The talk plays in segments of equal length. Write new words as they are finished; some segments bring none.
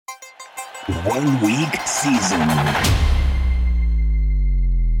1 week season.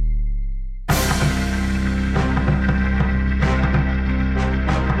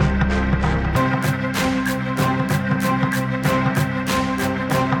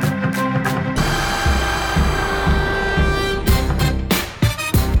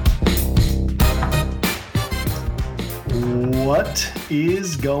 What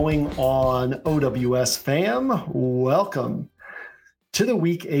is going on, OWS fam? Welcome to the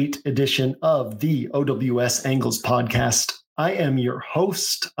Week 8 edition of the OWS Angles podcast. I am your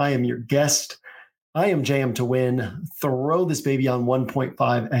host. I am your guest. I am JMToWin. Throw this baby on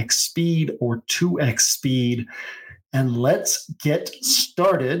 1.5x speed or 2x speed, and let's get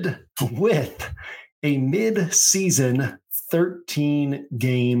started with a mid-season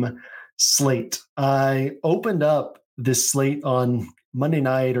 13-game slate. I opened up this slate on Monday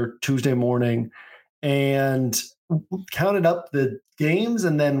night or Tuesday morning and counted up the games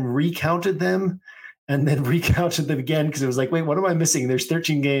and then recounted them and then recounted them again because it was like, wait, what am I missing? There's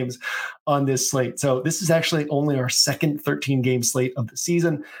 13 games on this slate. So this is actually only our second 13-game slate of the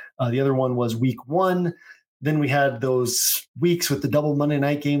season. The other one was week 1. Then we had those weeks with the double Monday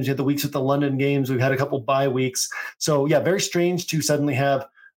night games. We had the weeks with the London games. We've had a couple bye weeks. So yeah, very strange to suddenly have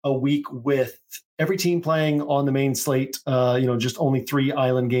a week with every team playing on the main slate, just only 3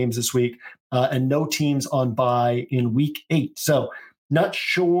 island games this week, and no teams on bye in week 8. So not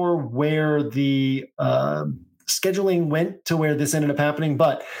sure where the scheduling went to where this ended up happening,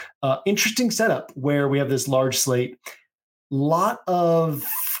 but interesting setup where we have this large slate. Lot of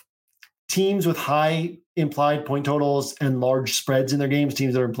teams with high implied point totals and large spreads in their games,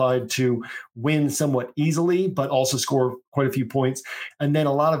 teams that are implied to win somewhat easily, but also score quite a few points. And then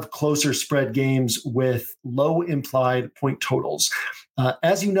a lot of closer spread games with low implied point totals.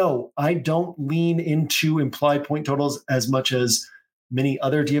 As you know, I don't lean into implied point totals as much as many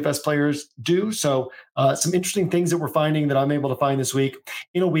other DFS players do. So some interesting things that we're finding that I'm able to find this week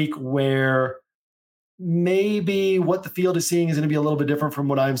in a week where maybe what the field is seeing is going to be a little bit different from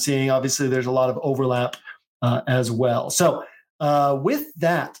what I'm seeing. Obviously, there's a lot of overlap as well. So with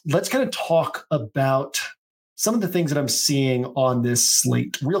that, let's kind of talk about some of the things that I'm seeing on this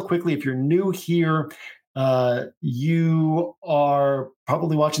slate. Real quickly, if you're new here, you are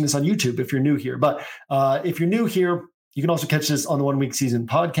probably watching this on YouTube if you're new here. But if you're new here, you can also catch this on the 1 week season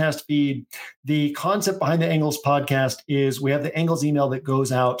podcast feed. The concept behind the Angles podcast is we have the Angles email that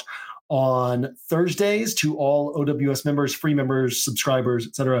goes out on Thursdays to all OWS members, free members, subscribers,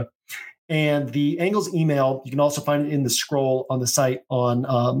 etc. And the Angles email, you can also find it in the scroll on the site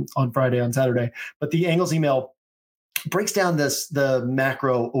on Friday, on Saturday. But the Angles email breaks down the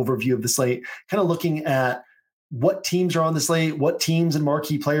macro overview of the slate, kind of looking at what teams are on the slate, what teams and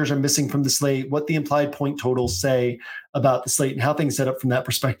marquee players are missing from the slate, what the implied point totals say about the slate, and how things set up from that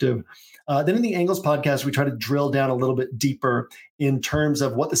perspective. Then in the Angles podcast, we try to drill down a little bit deeper in terms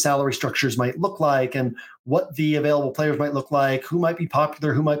of what the salary structures might look like and what the available players might look like, who might be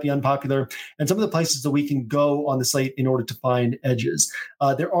popular, who might be unpopular, and some of the places that we can go on the slate in order to find edges.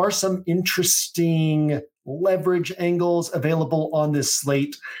 There are some interesting leverage angles available on this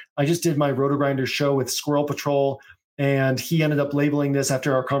slate. I just did my RotoGrinder show with Squirrel Patrol, and he ended up labeling this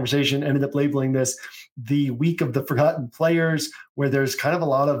after our conversation, the week of the forgotten players, where there's kind of a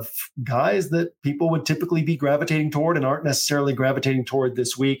lot of guys that people would typically be gravitating toward and aren't necessarily gravitating toward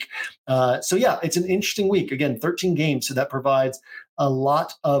this week. So yeah, it's an interesting week. Again, 13 games. So that provides a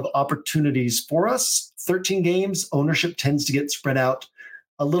lot of opportunities for us. 13 games, ownership tends to get spread out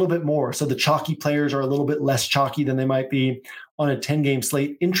a little bit more. So the chalky players are a little bit less chalky than they might be on a 10-game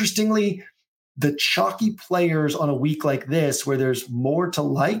slate. Interestingly, the chalky players on a week like this, where there's more to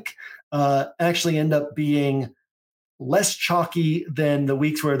like, actually end up being less chalky than the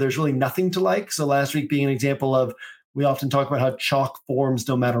weeks where there's really nothing to like. So last week being an example of, we often talk about how chalk forms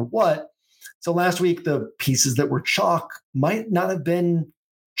no matter what. So last week, the pieces that were chalk might not have been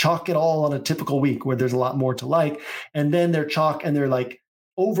chalk at all on a typical week where there's a lot more to like. And then they're chalk and they're like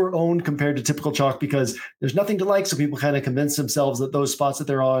over-owned compared to typical chalk because there's nothing to like. So people kind of convince themselves that those spots that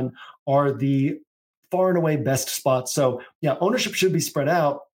they're on are the far and away best spots. So yeah, ownership should be spread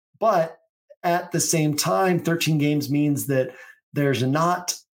out. But at the same time, 13 games means that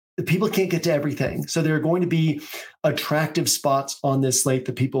people can't get to everything. So there are going to be attractive spots on this slate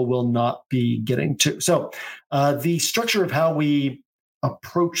that people will not be getting to. So the structure of how we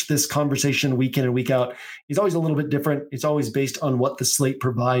approach this conversation week in and week out is always a little bit different. It's always based on what the slate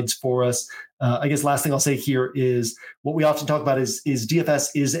provides for us. I guess last thing I'll say here is what we often talk about is DFS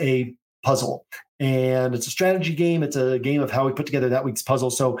is a puzzle. And it's a strategy game. It's a game of how we put together that week's puzzle.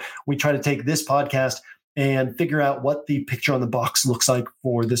 So we try to take this podcast and figure out what the picture on the box looks like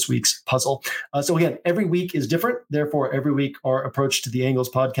for this week's puzzle. So again, every week is different. Therefore, every week our approach to the Angles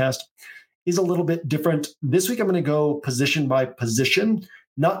podcast is a little bit different. This week, I'm going to go position by position,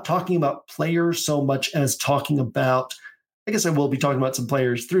 not talking about players so much as talking about, I guess I will be talking about some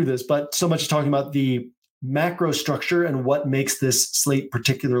players through this, but so much as talking about the macro structure and what makes this slate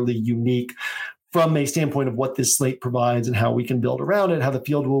particularly unique from a standpoint of what this slate provides and how we can build around it, how the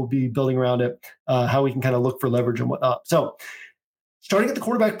field will be building around it, how we can kind of look for leverage and whatnot. So starting at the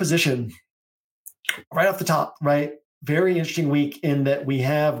quarterback position, right off the top, right? Very interesting week in that we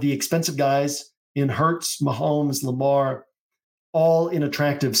have the expensive guys in Hurts, Mahomes, Lamar, all in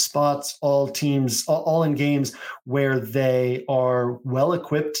attractive spots, all teams, all in games where they are well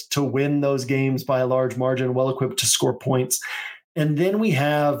equipped to win those games by a large margin, well equipped to score points. And then we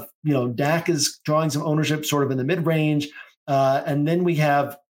have, Dak is drawing some ownership sort of in the mid-range. And then we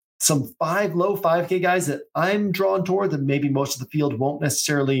have some low 5K guys that I'm drawn toward that maybe most of the field won't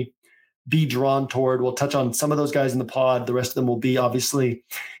necessarily be drawn toward. We'll touch on some of those guys in the pod. The rest of them will be obviously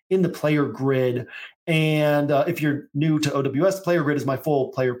in the player grid. And if you're new to OWS, player grid is my full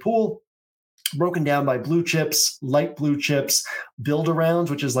player pool, broken down by blue chips, light blue chips, build arounds,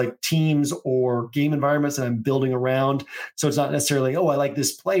 which is like teams or game environments that I'm building around. So it's not necessarily, I like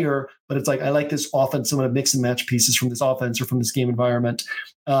this player, but it's like, I like this offense. I'm going to mix and match pieces from this offense or from this game environment.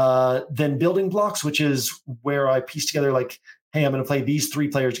 Then building blocks, which is where I piece together like, hey, I'm going to play these 3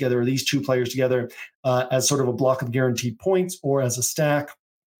 players together or these 2 players together as sort of a block of guaranteed points or as a stack.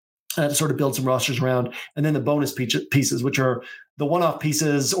 To sort of build some rosters around. And then the bonus pieces, which are the one-off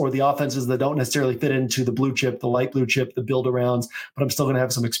pieces or the offenses that don't necessarily fit into the blue chip, the light blue chip, the build arounds, but I'm still going to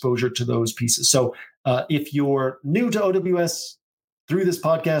have some exposure to those pieces. So if you're new to OWS through this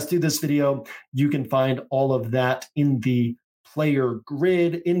podcast, through this video, you can find all of that in the player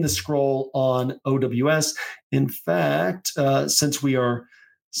grid, in the scroll on OWS. In fact, since we are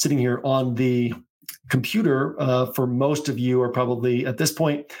sitting here on the computer, for most of you are probably at this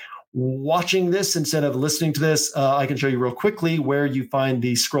point watching this instead of listening to this, I can show you real quickly where you find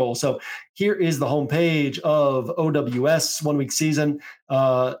the scroll. So here is the homepage of OWS 1 week season.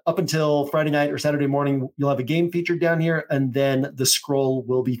 Up until Friday night or Saturday morning, you'll have a game featured down here, and then the scroll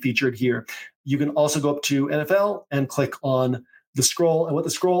will be featured here. You can also go up to NFL and click on the scroll. And what the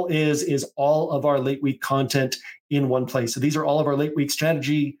scroll is all of our late week content in one place. So these are all of our late week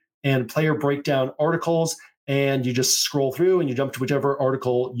strategy and player breakdown articles. And you just scroll through and you jump to whichever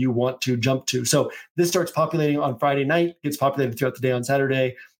article you want to jump to. So this starts populating on Friday night, gets populated throughout the day on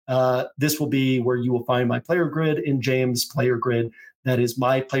Saturday. This will be where you will find my player grid in James' player grid. That is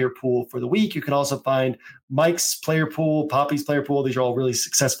my player pool for the week. You can also find Mike's player pool, Poppy's player pool. These are all really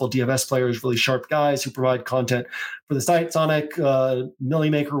successful DFS players, really sharp guys who provide content for the site. Sonic, Millie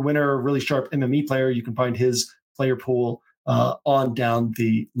Maker winner, really sharp MME player. You can find his player pool on down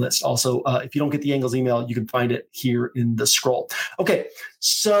the list. Also, if you don't get the Angles email, you can find it here in the scroll. Okay,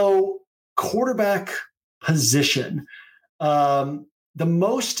 so quarterback position. The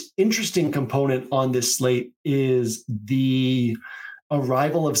most interesting component on this slate is the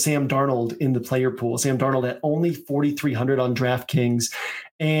arrival of Sam Darnold in the player pool. Sam Darnold at only 4,300 on DraftKings,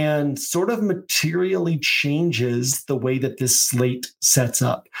 and sort of materially changes the way that this slate sets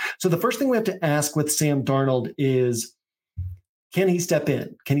up. So the first thing we have to ask with Sam Darnold is, can he step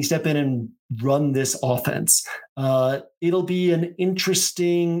in? Can he step in and run this offense? It'll be an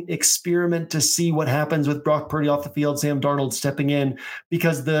interesting experiment to see what happens with Brock Purdy off the field, Sam Darnold stepping in,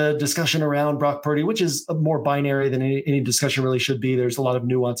 because the discussion around Brock Purdy, which is more binary than any discussion really should be, there's a lot of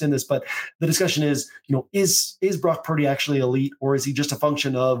nuance in this, but the discussion is, is Brock Purdy actually elite, or is he just a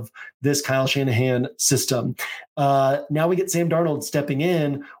function of this Kyle Shanahan system? Now we get Sam Darnold stepping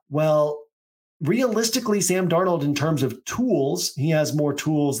in. Well, realistically, Sam Darnold, in terms of tools, he has more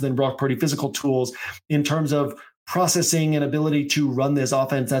tools than Brock Purdy, physical tools, in terms of processing and ability to run this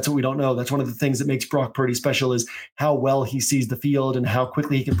offense. That's what we don't know. That's one of the things that makes Brock Purdy special, is how well he sees the field and how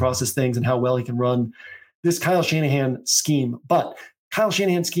quickly he can process things and how well he can run this Kyle Shanahan scheme. But Kyle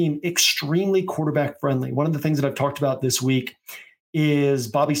Shanahan scheme, extremely quarterback friendly. One of the things that I've talked about this week is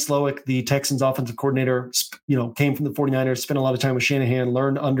Bobby Slowick, the Texans offensive coordinator, came from the 49ers, spent a lot of time with Shanahan,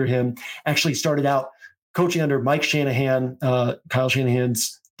 learned under him, actually started out coaching under Mike Shanahan, Kyle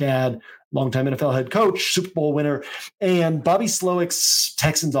Shanahan's dad, longtime NFL head coach, Super Bowl winner. And Bobby Slowick's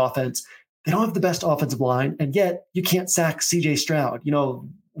Texans offense, they don't have the best offensive line, and yet you can't sack CJ Stroud.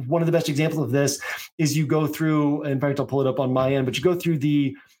 One of the best examples of this is you go through, in fact, I'll pull it up on my end, but you go through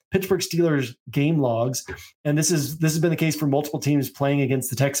the Pittsburgh Steelers game logs, and this has been the case for multiple teams playing against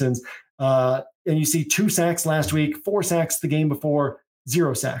the Texans. And you see 2 sacks last week, 4 sacks the game before,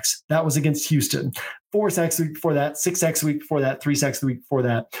 0 sacks. That was against Houston. 4 sacks the week before that, 6 sacks the week before that, 3 sacks the week before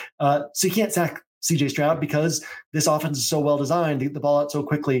that. So you can't sack CJ Stroud because this offense is so well designed to get the ball out so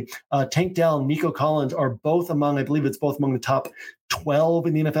quickly. Tank Dell and Nico Collins are both among, I believe it's both among the top 12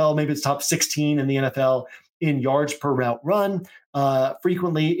 in the NFL. Maybe it's top 16 in the NFL in yards per route run.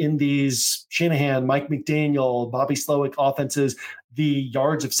 Frequently in these Shanahan, Mike McDaniel, Bobby Slowick offenses, the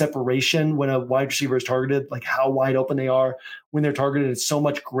yards of separation when a wide receiver is targeted, like how wide open they are when they're targeted, is so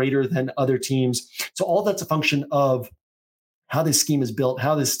much greater than other teams. So all that's a function of how this scheme is built,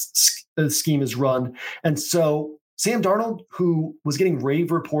 how this scheme is run. And so Sam Darnold, who was getting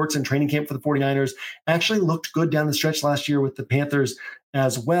rave reports in training camp for the 49ers, actually looked good down the stretch last year with the Panthers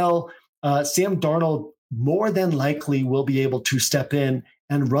as well. Sam Darnold more than likely will be able to step in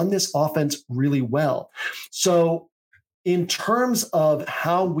and run this offense really well. So in terms of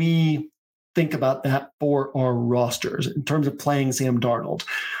how we think about that for our rosters, in terms of playing Sam Darnold,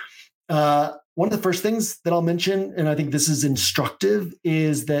 one of the first things that I'll mention, and I think this is instructive,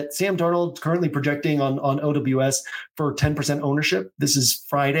 is that Sam Darnold's currently projecting on OWS for 10% ownership. This is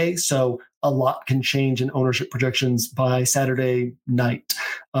Friday, so a lot can change in ownership projections by Saturday night,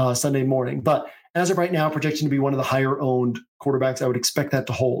 Sunday morning. But as of right now, projecting to be one of the higher owned quarterbacks, I would expect that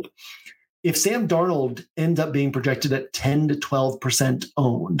to hold. If Sam Darnold ends up being projected at 10 to 12%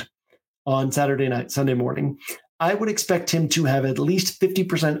 owned on Saturday night, Sunday morning, I would expect him to have at least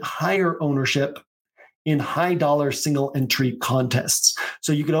 50% higher ownership in high dollar single entry contests.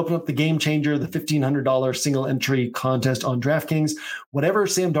 So you could open up the Game Changer, the $1,500 single entry contest on DraftKings. Whatever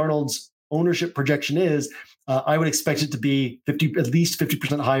Sam Darnold's ownership projection is, I would expect it to be at least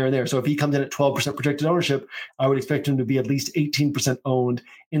 50% higher in there. So if he comes in at 12% projected ownership, I would expect him to be at least 18% owned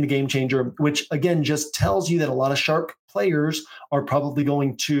in the Game Changer, which again just tells you that a lot of sharp players are probably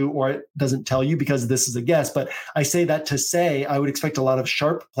going to, or it doesn't tell you because this is a guess, but I say that to say I would expect a lot of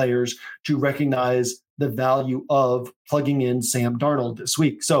sharp players to recognize the value of plugging in Sam Darnold this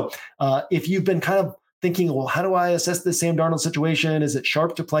week. So if you've been kind of thinking, well, how do I assess the Sam Darnold situation? Is it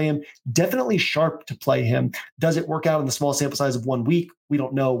sharp to play him? Definitely sharp to play him. Does it work out in the small sample size of 1 week? We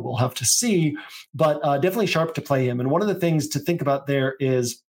don't know. We'll have to see, but definitely sharp to play him. And one of the things to think about there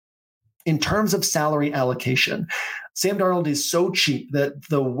is in terms of salary allocation, Sam Darnold is so cheap that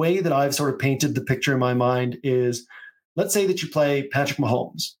the way that I've sort of painted the picture in my mind is, let's say that you play Patrick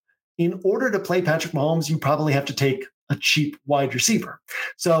Mahomes. In order to play Patrick Mahomes, you probably have to take a cheap wide receiver.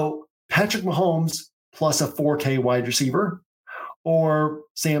 So Patrick Mahomes plus a 4K wide receiver, or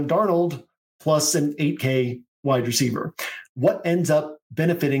Sam Darnold plus an 8K wide receiver. What ends up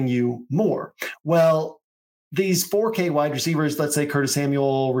benefiting you more? Well, these 4K wide receivers, let's say Curtis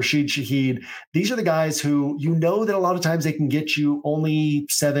Samuel, Rashid Shaheed, these are the guys who you know that a lot of times they can get you only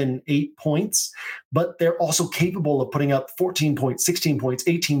 7, 8 points, but they're also capable of putting up 14 points, 16 points,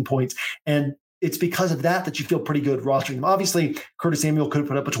 18 points. And it's because of that you feel pretty good rostering them. Obviously, Curtis Samuel could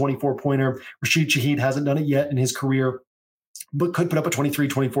put up a 24-pointer. Rashid Shaheed hasn't done it yet in his career, but could put up a 23,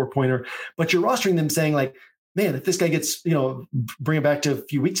 24-pointer. But you're rostering them saying like, man, if this guy gets, bring it back to a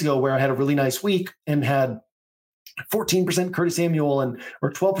few weeks ago where I had a really nice week and had 14% Curtis Samuel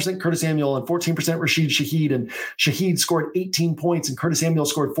or 12% Curtis Samuel and 14% Rashid Shaheed, and Shaheed scored 18 points and Curtis Samuel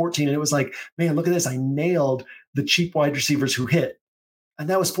scored 14. And it was like, man, look at this. I nailed the cheap wide receivers who hit. And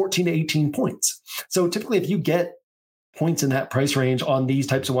that was 14 to 18 points. So typically if you get points in that price range on these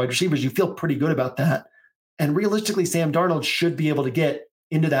types of wide receivers, you feel pretty good about that. And realistically, Sam Darnold should be able to get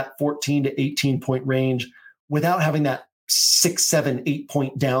into that 14 to 18 point range without having that 6, 7, 8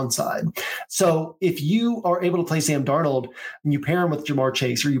 point downside. So if you are able to play Sam Darnold and you pair him with Jamar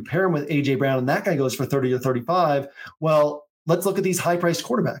Chase or you pair him with AJ Brown and that guy goes for 30 to 35, well, let's look at these high priced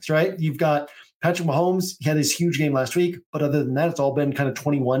quarterbacks, right? You've got Patrick Mahomes. He had his huge game last week, but other than that, it's all been kind of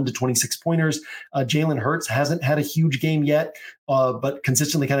 21 to 26 pointers. Jalen Hurts hasn't had a huge game yet, but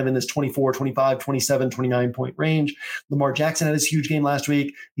consistently kind of in this 24, 25, 27, 29 point range. Lamar Jackson had his huge game last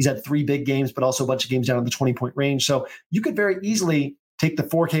week. He's had 3 big games, but also a bunch of games down in the 20 point range. So you could very easily take the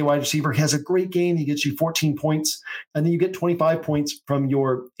 4K wide receiver. He has a great game. He gets you 14 points, and then you get 25 points from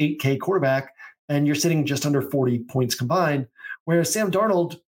your 8K quarterback, and you're sitting just under 40 points combined. Whereas Sam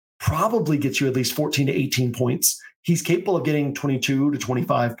Darnold probably gets you at least 14 to 18 points. He's capable of getting 22 to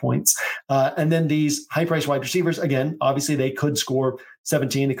 25 points. And then these high-priced wide receivers, again, obviously they could score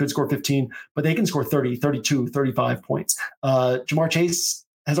 17, they could score 15, but they can score 30, 32, 35 points. Jamar Chase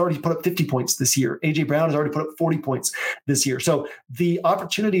has already put up 50 points this year. AJ Brown has already put up 40 points this year. So the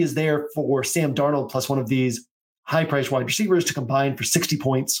opportunity is there for Sam Darnold plus one of these high-priced wide receivers to combine for 60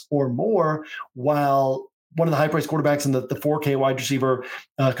 points or more, while one of the high-priced quarterbacks and the 4K wide receiver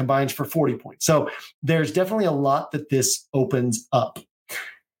combines for 40 points. So there's definitely a lot that this opens up.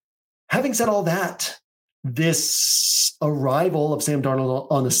 Having said all that, this arrival of Sam Darnold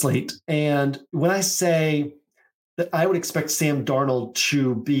on the slate. And when I say that I would expect Sam Darnold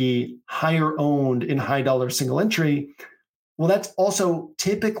to be higher owned in high dollar single entry, well, that's also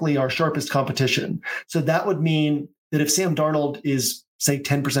typically our sharpest competition. So that would mean that if Sam Darnold is, say,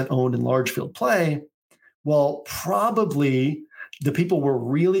 10% owned in large field play, well, probably the people we're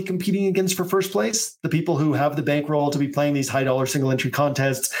really competing against for first place, the people who have the bankroll to be playing these high dollar single entry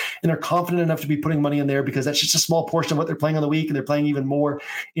contests and are confident enough to be putting money in there because that's just a small portion of what they're playing on the week and they're playing even more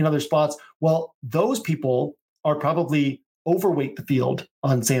in other spots. Well, those people are probably overweight the field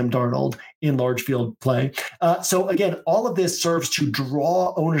on Sam Darnold in large field play. So again, all of this serves to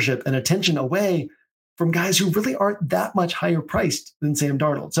draw ownership and attention away from guys who really aren't that much higher priced than Sam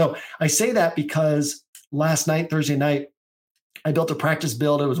Darnold. So I say that because last night, Thursday night, I built a practice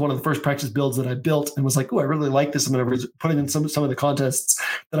build. It was one of the first practice builds that I built and was like, oh, I really like this. I'm going to put it in some of the contests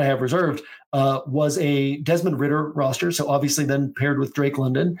that I have reserved. Was a Desmond Ridder roster. So obviously then paired with Drake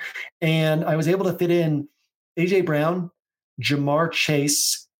London. And I was able to fit in A.J. Brown, Jamar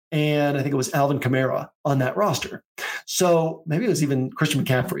Chase, and I think it was Alvin Kamara on that roster. So maybe it was even Christian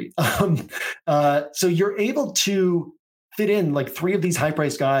McCaffrey. So you're able to fit in like three of these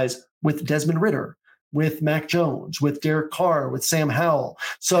high-priced guys with Desmond Ridder, with Mac Jones, with Derek Carr, with Sam Howell.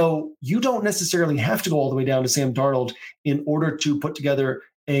 So you don't necessarily have to go all the way down to Sam Darnold in order to put together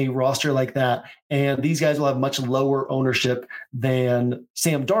a roster like that. And these guys will have much lower ownership than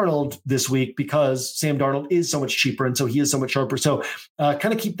Sam Darnold this week because Sam Darnold is so much cheaper and so he is so much sharper. So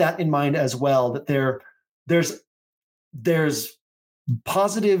kind of keep that in mind as well, that there's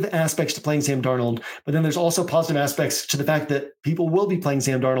positive aspects to playing Sam Darnold, but then there's also positive aspects to the fact that people will be playing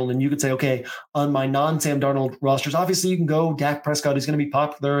Sam Darnold. And you could say, okay, on my non-Sam Darnold rosters, obviously you can go Dak Prescott, who's going to be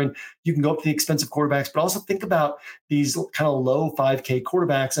popular, and you can go up to the expensive quarterbacks, but also think about these kind of low 5K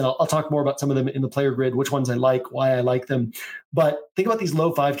quarterbacks. And I'll talk more about some of them in the player grid, which ones I like, why I like them. But think about these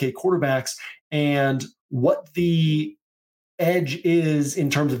low 5K quarterbacks and what the edge is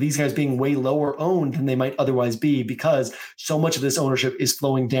in terms of these guys being way lower owned than they might otherwise be, because so much of this ownership is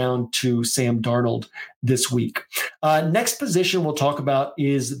flowing down to Sam Darnold this week. Next position we'll talk about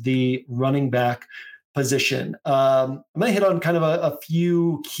is the running back position. I'm going to hit on kind of a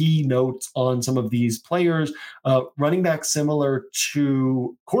few key notes on some of these players. Running back similar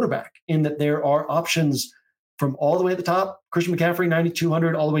to quarterback in that there are options from all the way at the top, Christian McCaffrey,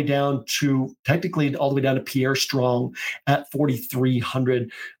 9,200, all the way down to technically all the way down to Pierre Strong at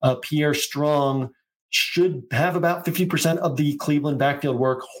 4,300. Pierre Strong should have about 50% of the Cleveland backfield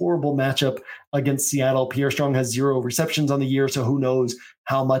work. Horrible matchup against Seattle. Pierre Strong has 0 receptions on the year, so who knows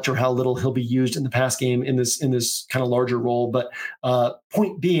how much or how little he'll be used in the pass game in this kind of larger role. But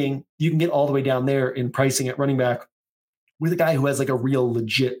point being, you can get all the way down there in pricing at running back with a guy who has like a real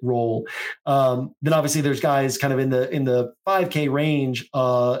legit role. Then obviously there's guys kind of in the 5K range.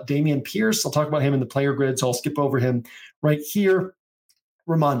 Dameon Pierce, I'll talk about him in the player grid, so I'll skip over him right here.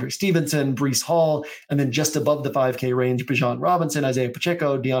 Ramondre Stevenson, Breece Hall, and then just above the 5K range, Bijan Robinson, Isaiah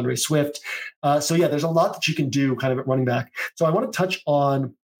Pacheco, DeAndre Swift. So yeah, there's a lot that you can do kind of at running back. So I want to touch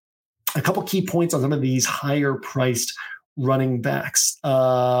on a couple key points on some of these higher priced running backs.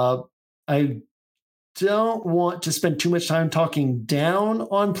 I don't want to spend too much time talking down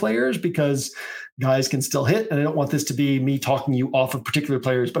on players because guys can still hit. And I don't want this to be me talking you off of particular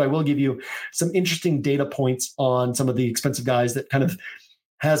players, but I will give you some interesting data points on some of the expensive guys that kind of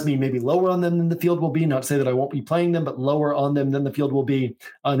has me maybe lower on them than the field will be. Not to say that I won't be playing them, but lower on them than the field will be.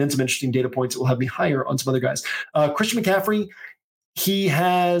 And then some interesting data points that will have me higher on some other guys. Christian McCaffrey, he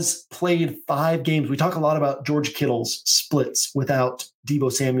has played 5 games. We talk a lot about George Kittle's splits without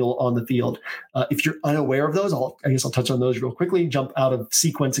Deebo Samuel on the field. If you're unaware of those, I guess I'll touch on those real quickly, jump out of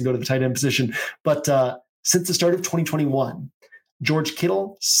sequence and go to the tight end position. But since the start of 2021, George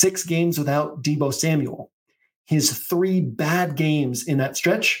Kittle, 6 games without Deebo Samuel. His 3 bad games in that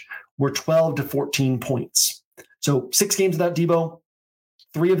stretch were 12 to 14 points. So 6 games without Deebo,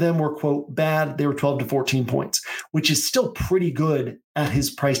 3 of them were, quote, bad. They were 12 to 14 points, which is still pretty good at his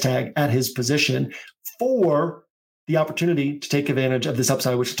price tag, at his position, for the opportunity to take advantage of this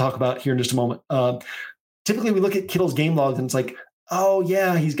upside, which we'll talk about here in just a moment. Typically, we look at Kittle's game logs and it's like, oh,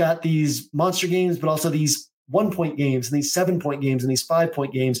 yeah, he's got these monster games, but also these 1-point games and these 7-point games and these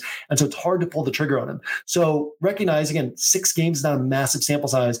 5-point games. And so it's hard to pull the trigger on him. So recognize, again, 6 games is not a massive sample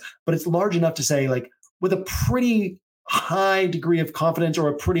size, but it's large enough to say, like, with a pretty high degree of confidence or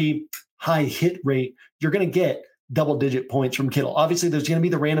a pretty high hit rate, you're going to get double-digit points from Kittle. Obviously, there's going to be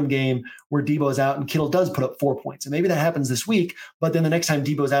the random game where Deebo is out and Kittle does put up 4 points. And maybe that happens this week, but then the next time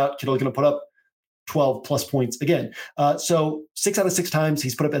Deebo's out, Kittle is going to put up 12 plus points again. So 6 out of 6 times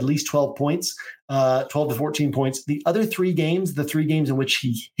he's put up at least 12 points, 12 to 14 points. The other 3 games, the 3 games in which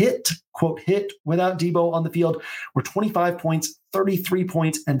he hit, quote, hit without Debo on the field, were 25 points, 33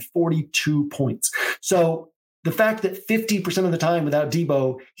 points, and 42 points. So the fact that 50% of the time without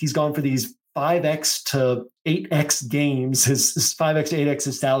Debo, he's gone for these 5x to 8x games, his 5x to 8x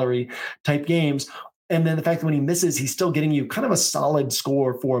his salary type games. And then the fact that when he misses, he's still getting you kind of a solid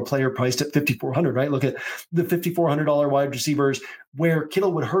score for a player priced at $5,400, right? Look at the $5,400 wide receivers. Where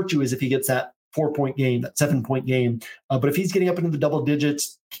Kittle would hurt you is if he gets that 4-point game, that 7-point game. But if he's getting up into the double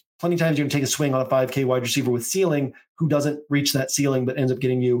digits, plenty of times you're going to take a swing on a 5K wide receiver with ceiling who doesn't reach that ceiling but ends up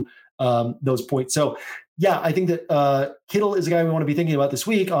getting you those points. So yeah, I think that Kittle is a guy we want to be thinking about this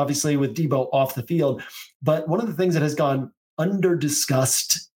week, obviously with Debo off the field. But one of the things that has gone under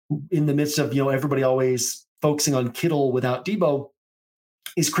discussed in the midst of, everybody always focusing on Kittle without Debo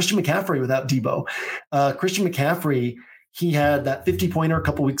is Christian McCaffrey without Debo. Christian McCaffrey, he had that 50-pointer a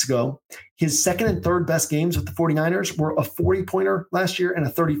couple weeks ago. His second and third best games with the 49ers were a 40-pointer last year and a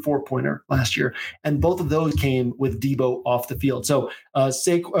 34-pointer last year. And both of those came with Debo off the field. So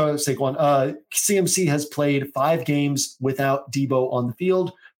Saquon, CMC has played 5 games without Debo on the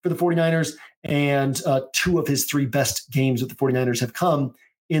field for the 49ers. And 2 of his 3 best games with the 49ers have come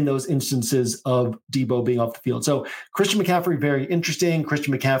in those instances of Debo being off the field. So Christian McCaffrey, very interesting.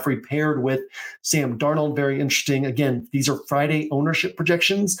 Christian McCaffrey paired with Sam Darnold, very interesting. Again, these are Friday ownership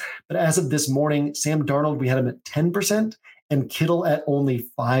projections, but as of this morning, Sam Darnold, we had him at 10% and Kittle at only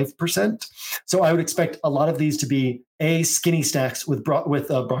 5%. So I would expect a lot of these to be skinny stacks with Brock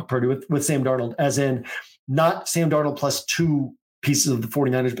Purdy, with Sam Darnold, as in not Sam Darnold plus 2 pieces of the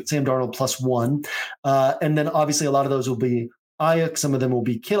 49ers, but Sam Darnold plus 1. And then obviously a lot of those will be Ayuk, some of them will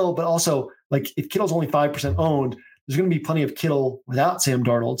be Kittle, but also like if Kittle's only 5% owned, there's going to be plenty of Kittle without Sam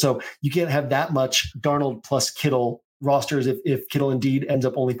Darnold. So you can't have that much Darnold plus Kittle rosters if Kittle indeed ends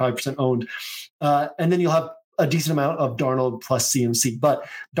up only 5% owned. And then you'll have a decent amount of Darnold plus CMC. But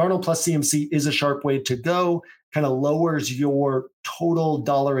Darnold plus CMC is a sharp way to go. Kind of lowers your total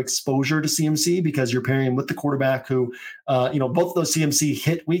dollar exposure to CMC because you're pairing him with the quarterback who, both of those CMC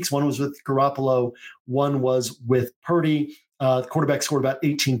hit weeks. One was with Garoppolo, one was with Purdy. The quarterback scored about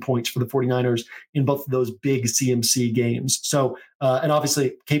 18 points for the 49ers in both of those big CMC games. So, and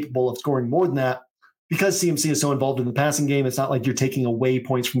obviously capable of scoring more than that because CMC is so involved in the passing game. It's not like you're taking away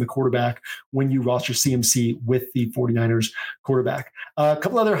points from the quarterback when you roster CMC with the 49ers quarterback. A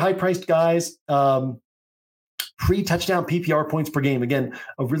couple other high-priced guys. Pre-touchdown PPR points per game. Again,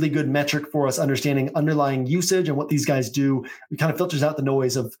 a really good metric for us understanding underlying usage and what these guys do. It kind of filters out the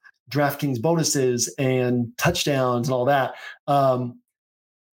noise of DraftKings bonuses and touchdowns and all that.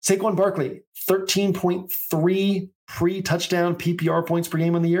 Saquon Barkley, 13.3 pre-touchdown PPR points per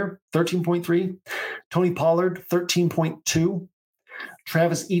game on the year, 13.3. Tony Pollard, 13.2.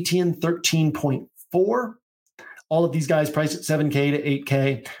 Travis Etienne, 13.4. All of these guys priced at 7K to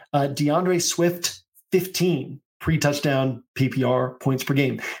 8K. DeAndre Swift, 15 pre-touchdown PPR points per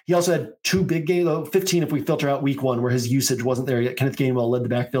game. He also had 2 big games, 15 if we filter out week 1 where his usage wasn't there yet. Kenneth Gainwell led the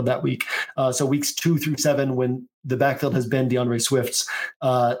backfield that week. So weeks 2 through 7 when the backfield has been DeAndre Swift's,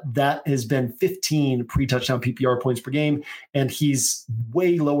 that has been 15 pre-touchdown PPR points per game, and he's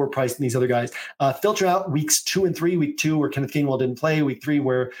way lower priced than these other guys. Filter out weeks 2 and 3, week 2 where Kenneth Gainwell didn't play, week 3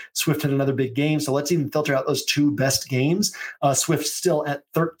 where Swift had another big game. So let's even filter out those 2 best games. Swift still at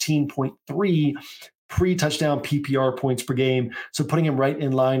 13.3 pre-touchdown PPR points per game. So putting him right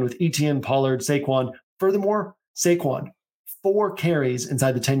in line with Etienne, Pollard, Saquon. Furthermore, Saquon, 4 carries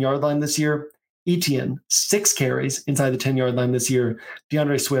inside the 10-yard line this year. Etienne, 6 carries inside the 10-yard line this year.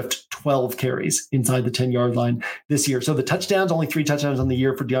 DeAndre Swift, 12 carries inside the 10-yard line this year. So the touchdowns, only 3 touchdowns on the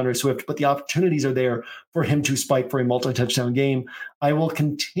year for DeAndre Swift, but the opportunities are there for him to spike for a multi-touchdown game. I will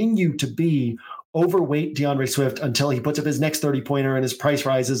continue to be overweight DeAndre Swift until he puts up his next 30-pointer and his price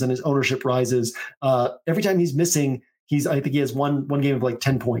rises and his ownership rises. Every time he's missing, I think he has one game of like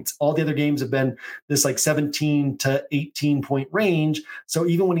 10 points. All the other games have been this like 17 to 18 point range. So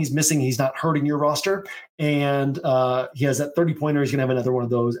even when he's missing, he's not hurting your roster. And he has that 30-pointer. He's going to have another one of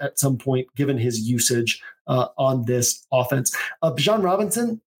those at some point, given his usage on this offense. Bijan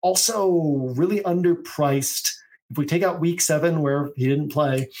Robinson, also really underpriced. If we take out week 7 where he didn't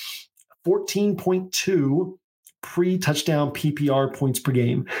play, 14.2 pre-touchdown PPR points per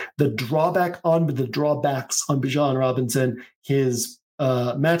game. The drawbacks on Bijan Robinson, his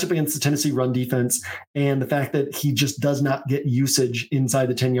matchup against the Tennessee run defense, and the fact that he just does not get usage inside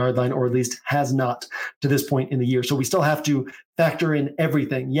the 10-yard line, or at least has not to this point in the year. So we still have to factor in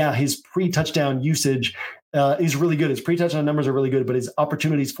everything. Yeah, his pre-touchdown usage is really good. His pre-touchdown numbers are really good, but his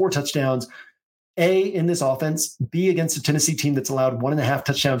opportunities for touchdowns A, in this offense, B, against a Tennessee team that's allowed 1.5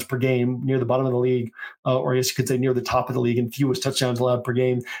 touchdowns per game, near the bottom of the league, or I guess you could say near the top of the league, and fewest touchdowns allowed per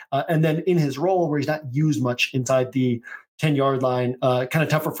game. And then in his role, where he's not used much inside the 10-yard line, kind of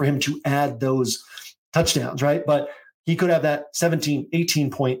tougher for him to add those touchdowns, right? But he could have that 17,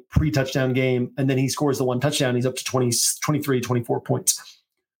 18-point pre-touchdown game, and then he scores the one touchdown. He's up to 20, 23, 24 points.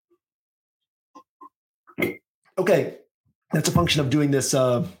 Okay, that's a function of doing this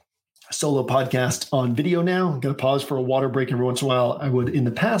solo podcast on video now. I'm going to pause for a water break every once in a while. I would, in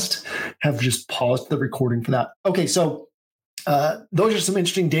the past, have just paused the recording for that. Okay, so those are some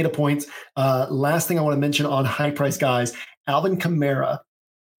interesting data points. Last thing I want to mention on high price guys, Alvin Kamara,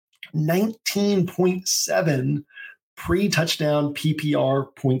 19.7 pre-touchdown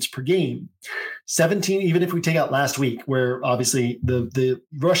PPR points per game. 17, even if we take out last week, where obviously the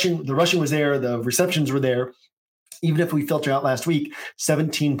rushing was there, the receptions were there. Even if we filter out last week,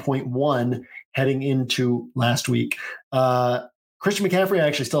 17.1 heading into last week. Christian McCaffrey, I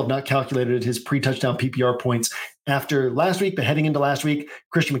actually still have not calculated his pre-touchdown PPR points after last week, but heading into last week,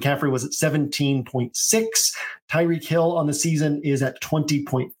 Christian McCaffrey was at 17.6. Tyreek Hill on the season is at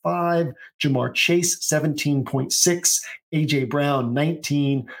 20.5. Jamar Chase, 17.6. AJ Brown,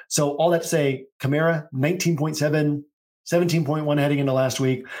 19. So all that to say, Kamara, 19.7, 17.1 heading into last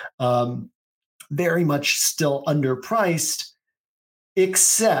week. Very much still underpriced,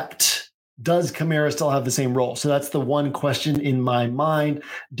 except does Kamara still have the same role? So that's the one question in my mind.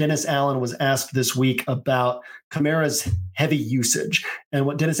 Dennis Allen was asked this week about Kamara's heavy usage. And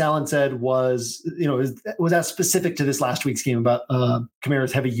what Dennis Allen said was, was that specific to this last week's game about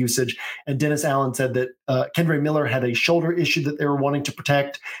Kamara's heavy usage. And Dennis Allen said that Kendre Miller had a shoulder issue that they were wanting to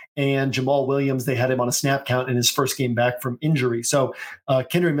protect. And Jamal Williams, they had him on a snap count in his first game back from injury. So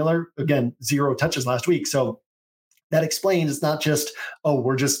Kendre Miller, again, 0 touches last week. So that explains it's not just,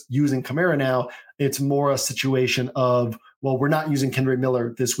 we're just using Kamara now. It's more a situation of, well, we're not using Kendre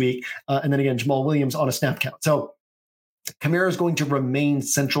Miller this week. And then again, Jamal Williams on a snap count. So Kamara is going to remain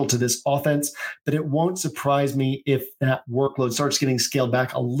central to this offense, but it won't surprise me if that workload starts getting scaled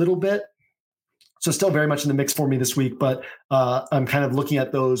back a little bit. So still very much in the mix for me this week, but I'm kind of looking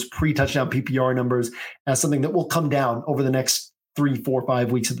at those pre-touchdown PPR numbers as something that will come down over the next 3, 4,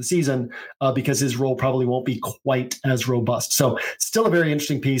 5 weeks of the season because his role probably won't be quite as robust. So still a very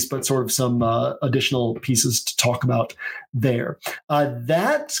interesting piece, but sort of some additional pieces to talk about there.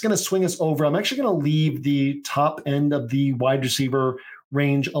 That's going to swing us over. I'm actually going to leave the top end of the wide receiver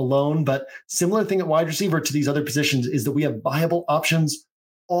range alone, but similar thing at wide receiver to these other positions is that we have viable options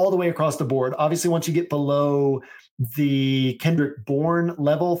all the way across the board. Obviously, once you get below the Kendrick Bourne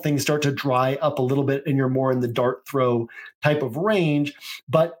level, things start to dry up a little bit and you're more in the dart throw type of range.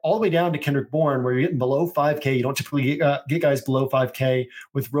 But all the way down to Kendrick Bourne, where you're getting below 5K, you don't typically get guys below 5K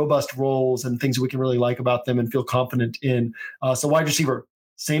with robust roles and things we can really like about them and feel confident in. So wide receiver,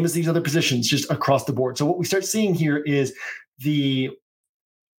 same as these other positions, just across the board. So what we start seeing here is the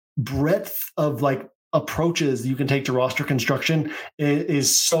breadth of approaches you can take to roster construction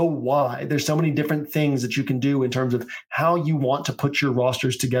is so wide. There's so many different things that you can do in terms of how you want to put your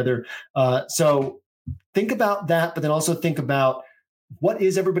rosters together. So think about that, but then also think about what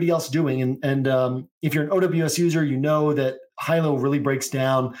is everybody else doing. And if you're an OWS user, you know that high-low really breaks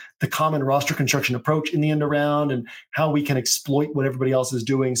down the common roster construction approach in the end around and how we can exploit what everybody else is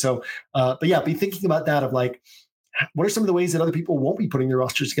doing. So, but yeah, be thinking about that of what are some of the ways that other people won't be putting their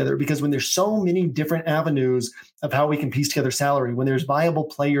rosters together? Because when there's so many different avenues of how we can piece together salary, when there's viable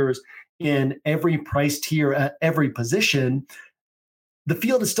players in every price tier at every position, the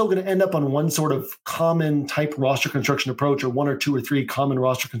field is still going to end up on one sort of common type roster construction approach or 1 or 2 or 3 common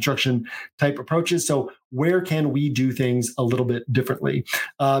roster construction type approaches. So where can we do things a little bit differently?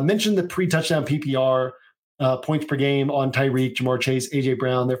 Mentioned the pre-touchdown PPR. Points per game on Tyreek, Jamar Chase, AJ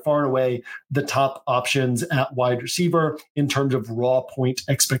Brown. They're far and away the top options at wide receiver in terms of raw point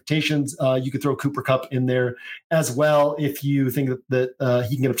expectations. You could throw Cooper Kupp in there as well if you think that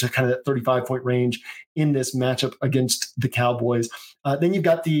he can get up to kind of that 35-point range in this matchup against the Cowboys. Then you've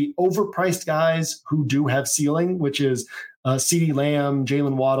got the overpriced guys who do have ceiling, which is CeeDee Lamb,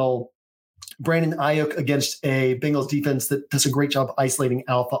 Jalen Waddle, Brandon Ayuk against a Bengals defense that does a great job isolating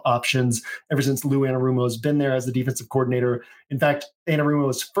alpha options ever since Lou Anarumo has been there as the defensive coordinator. In fact,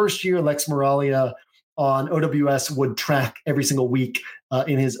 Anarumo's first year, Lex Moralia on OWS would track every single week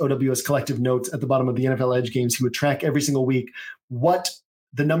in his OWS collective notes at the bottom of the NFL Edge games. He would track every single week what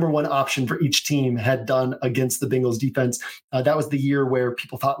the number one option for each team had done against the Bengals defense. That was the year where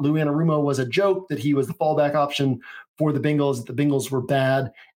people thought Lou Anarumo was a joke, that he was the fallback option for the Bengals. The Bengals were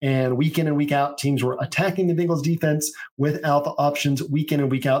bad, and week in and week out, teams were attacking the Bengals defense with alpha options. Week in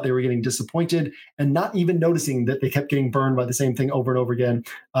and week out, they were getting disappointed and not even noticing that they kept getting burned by the same thing over and over again.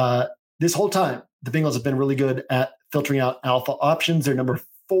 This whole time, the Bengals have been really good at filtering out alpha options. They're number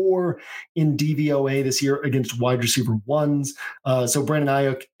 4 in DVOA this year against wide receiver ones. So Brandon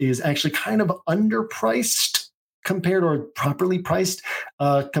Ayuk is actually kind of underpriced compared, or properly priced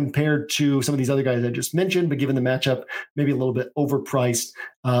compared to some of these other guys I just mentioned, but given the matchup, maybe a little bit overpriced.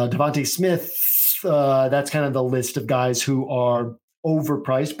 Devontae Smith, that's kind of the list of guys who are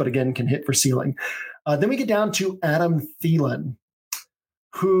overpriced, but again, can hit for ceiling. Then we get down to Adam Thielen,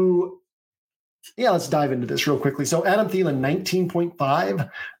 who, let's dive into this real quickly. So Adam Thielen, 19.5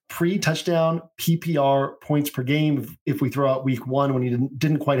 pre-touchdown PPR points per game. If we throw out week 1 when he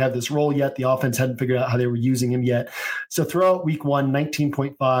didn't quite have this role yet, the offense hadn't figured out how they were using him yet. So throw out week 1,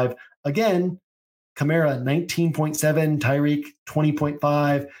 19.5. Again, Kamara, 19.7, Tyreek,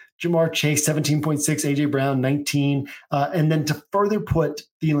 20.5, Jamar Chase, 17.6, AJ Brown, 19. And then to further put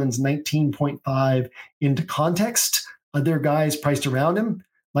Thielen's 19.5 into context, other guys priced around him: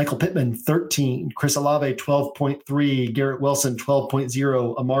 Michael Pittman, 13. Chris Olave, 12.3. Garrett Wilson,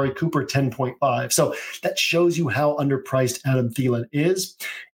 12.0. Amari Cooper, 10.5. So that shows you how underpriced Adam Thielen is.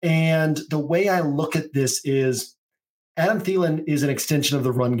 And the way I look at this is Adam Thielen is an extension of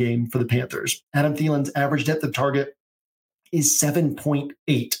the run game for the Panthers. Adam Thielen's average depth of target is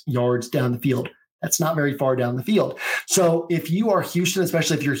 7.8 yards down the field. That's not very far down the field. So if you are Houston,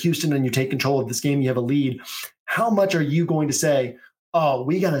 especially if you're Houston and you take control of this game, you have a lead, how much are you going to say, oh,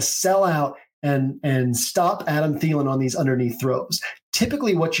 we got to sell out and stop Adam Thielen on these underneath throws?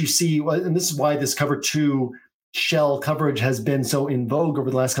 Typically what you see, and this is why this cover 2 shell coverage has been so in vogue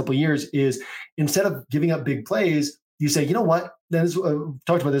over the last couple of years, is instead of giving up big plays, you say, you know what? We've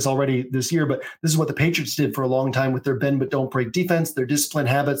talked about this already this year, but this is what the Patriots did for a long time with their bend but don't break defense, their discipline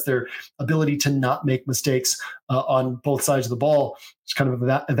habits, their ability to not make mistakes on both sides of the ball. It's kind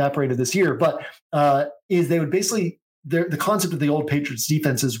of evaporated this year, but is they would basically, the concept of the old Patriots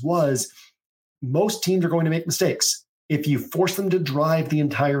defenses was most teams are going to make mistakes. If you force them to drive the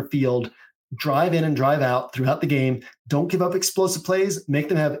entire field, drive in and drive out throughout the game, don't give up explosive plays, make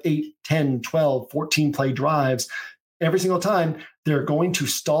them have 8, 10, 12, 14 play drives. Every single time, they're going to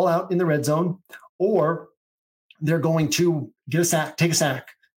stall out in the red zone, or they're going to get a sack, take a sack,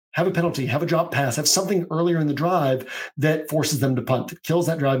 have a penalty, have a drop pass, have something earlier in the drive that forces them to punt, that kills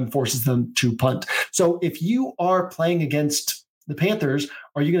that drive and forces them to punt. So if you are playing against the Panthers,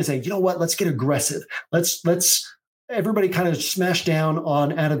 are you going to say, you know what, let's get aggressive. Let's everybody kind of smash down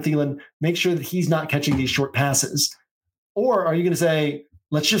on Adam Thielen, make sure that he's not catching these short passes? Or are you going to say,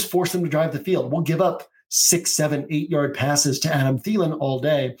 let's just force them to drive the field? We'll give up 6, 7, 8-yard passes to Adam Thielen all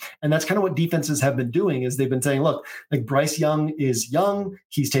day. And that's kind of what defenses have been doing, is they've been saying, look, like Bryce Young is young.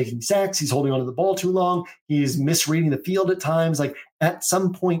 He's taking sacks. He's holding onto the ball too long. He's misreading the field at times. Like at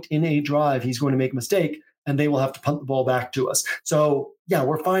some point in a drive, he's going to make a mistake and they will have to punt the ball back to us. So yeah,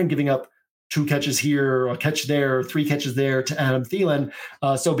 we're fine giving up 2 catches here, a catch there, 3 catches there to Adam Thielen.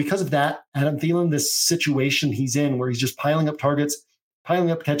 So because of that, Adam Thielen, this situation he's in where he's just piling up targets,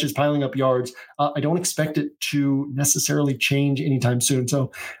 piling up catches, piling up yards, I don't expect it to necessarily change anytime soon.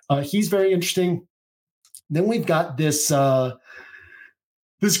 So he's very interesting. Then we've got this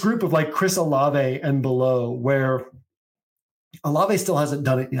this group of like Chris Olave and below, where Olave still hasn't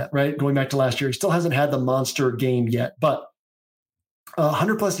done it yet, right? Going back to last year, he still hasn't had the monster game yet, but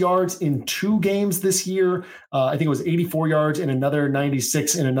 100 plus yards in 2 games this year. I think it was 84 yards and another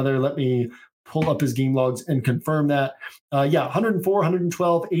 96 in another. Let me pull up his game logs and confirm that. 104,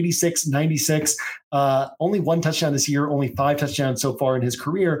 112, 86, 96. Only 1 touchdown this year, only 5 touchdowns so far in his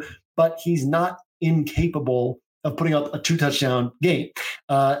career, but he's not incapable of putting up a 2-touchdown game.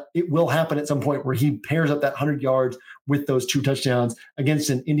 It will happen at some point where he pairs up that 100 yards with those 2 touchdowns against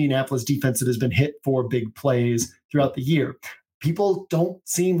an Indianapolis defense that has been hit for big plays throughout the year. People don't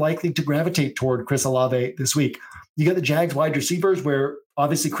seem likely to gravitate toward Chris Olave this week. You got the Jags wide receivers, where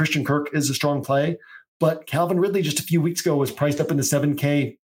obviously Christian Kirk is a strong play, but Calvin Ridley just a few weeks ago was priced up in the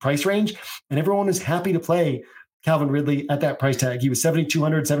 $7K price range, and everyone is happy to play Calvin Ridley at that price tag. He was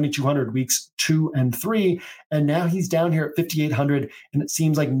 7,200 weeks 2 and 3, and now he's down here at 5,800, and it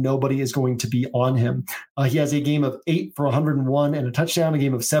seems like nobody is going to be on him. He has a game of 8 for 101 and a touchdown, a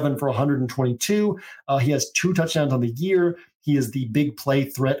game of 7 for 122. He has 2 touchdowns on the year. He is the big play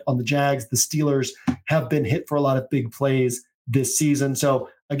threat on the Jags. The Steelers have been hit for a lot of big plays this season. So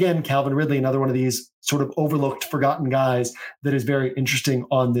again, Calvin Ridley, another one of these sort of overlooked, forgotten guys that is very interesting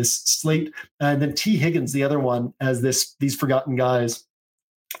on this slate. And then T. Higgins, the other one, as these forgotten guys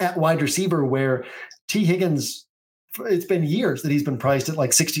at wide receiver, where T. Higgins, it's been years that he's been priced at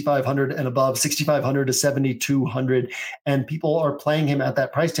like 6,500 and above, 6,500 to 7,200, and people are playing him at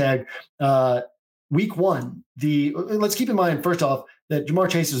that price tag. Week one, let's keep in mind first off that Jamar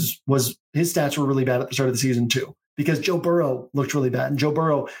Chase was his stats were really bad at the start of the season too, because Joe Burrow looked really bad and Joe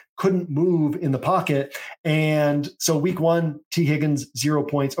Burrow couldn't move in the pocket. And so week one, T. Higgins, 0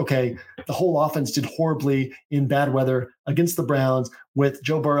 points. Okay, the whole offense did horribly in bad weather against the Browns with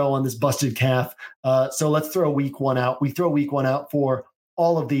Joe Burrow on this busted calf. So let's throw week one out. We throw week one out for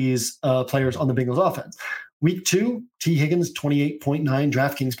all of these players on the Bengals offense. Week two, T. Higgins, 28.9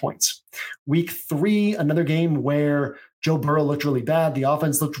 DraftKings points. Week three, another game where Joe Burrow looked really bad. The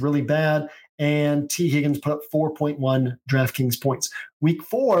offense looked really bad. And T. Higgins put up 4.1 DraftKings points. Week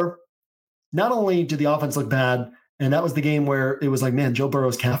four, not only did the offense look bad, and that was the game where it was like, man, Joe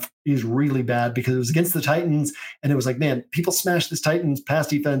Burrow's calf is really bad because it was against the Titans. And it was like, man, people smashed this Titans pass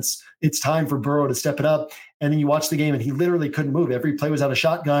defense. It's time for Burrow to step it up. And then you watch the game and he literally couldn't move. Every play was out of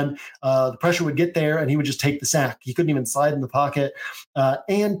shotgun. The pressure would get there and he would just take the sack. He couldn't even slide in the pocket.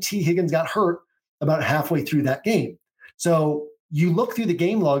 And T. Higgins got hurt about halfway through that game. So you look through the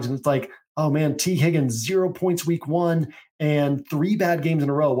game logs and it's like, oh man, T. Higgins, 0 points week one and 3 bad games in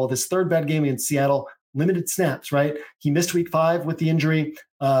a row. Well, this third bad game against Seattle, limited snaps, right? He missed week 5 with the injury,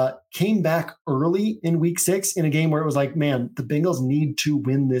 came back early in week 6 in a game where it was like, man, the Bengals need to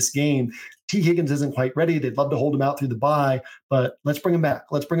win this game. T. Higgins isn't quite ready. They'd love to hold him out through the bye, but let's bring him back.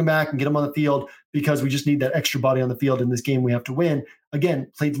 Let's bring him back and get him on the field because we just need that extra body on the field in this game we have to win.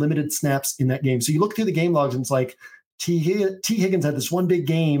 Again, played limited snaps in that game. So you look through the game logs and it's like T. Higgins had this one big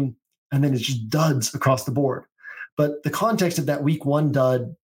game and then it's just duds across the board. But the context of that week 1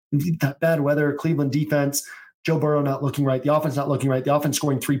 dud, that bad weather, Cleveland defense, Joe Burrow not looking right, the offense not looking right, the offense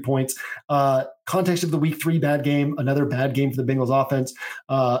scoring 3 points. Context of the week 3 bad game, another bad game for the Bengals offense.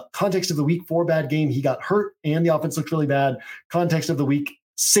 Context of the week 4 bad game, he got hurt and the offense looked really bad. Context of the week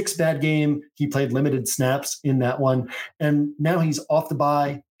 6 bad game, he played limited snaps in that one. And now he's off the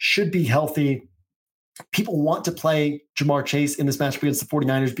bye, should be healthy. People want to play Jamar Chase in this matchup against the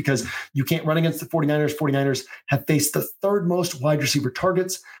 49ers because you can't run against the 49ers. 49ers have faced the 3rd most wide receiver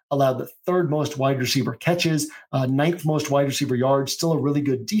targets, allowed the 3rd most wide receiver catches, 9th most wide receiver yards, still a really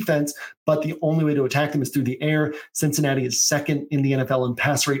good defense, but the only way to attack them is through the air. Cincinnati is 2nd in the NFL in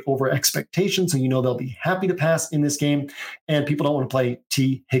pass rate over expectation, so you know they'll be happy to pass in this game, and people don't want to play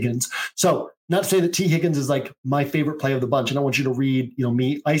T. Higgins. So not to say that T. Higgins is like my favorite play of the bunch. And I want you to read,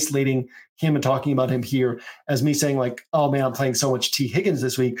 me isolating him and talking about him here as me saying like, oh man, I'm playing so much T. Higgins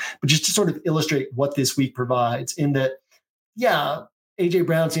this week, but just to sort of illustrate what this week provides in that, yeah, A.J.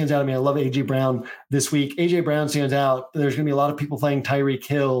 Brown stands out. I mean, I love A.J. Brown this week. A.J. Brown stands out. There's going to be a lot of people playing Tyreek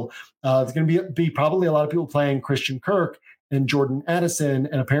Hill. There's going to be probably a lot of people playing Christian Kirk and Jordan Addison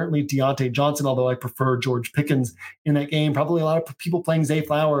and apparently Deontay Johnson, although I prefer George Pickens in that game. Probably a lot of people playing Zay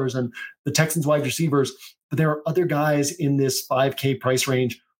Flowers and the Texans wide receivers. But there are other guys in this 5K price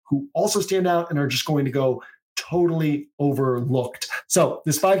range who also stand out and are just going to go totally overlooked. So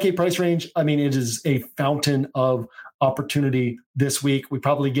this 5K price range, I mean, it is a fountain of opportunity this week. We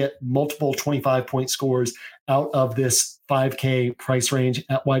probably get multiple 25-point scores out of this 5K price range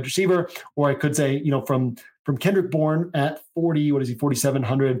at wide receiver, or I could say, from Kendrick Bourne at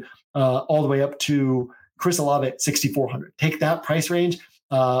 4,700, all the way up to Chris Olave at 6,400. Take that price range.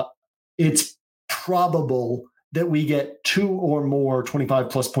 It's probable that we get 2 or more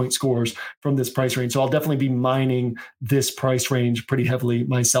 25-plus point scores from this price range. So I'll definitely be mining this price range pretty heavily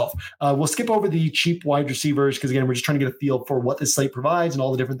myself. We'll skip over the cheap wide receivers because, again, we're just trying to get a feel for what this slate provides and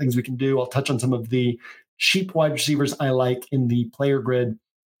all the different things we can do. I'll touch on some of the cheap wide receivers I like in the player grid.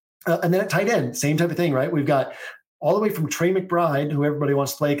 And then at tight end, same type of thing, right? We've got all the way from Trey McBride, who everybody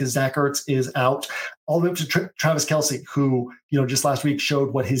wants to play because Zach Ertz is out, all the way up to Travis Kelce, who, just last week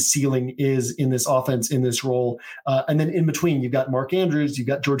showed what his ceiling is in this offense, in this role. And then in between, you've got Mark Andrews, you've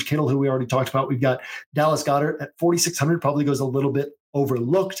got George Kittle, who we already talked about. We've got Dallas Goedert at 4,600, probably goes a little bit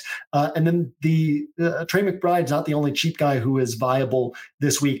overlooked. And then the Trey McBride's not the only cheap guy who is viable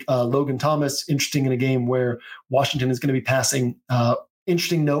this week. Logan Thomas, interesting in a game where Washington is going to be passing.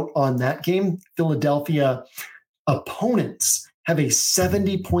 Interesting note on that game, Philadelphia opponents have a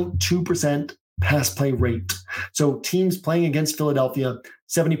 70.2% pass play rate. So teams playing against Philadelphia,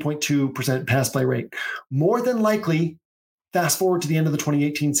 70.2% pass play rate. More than likely, fast forward to the end of the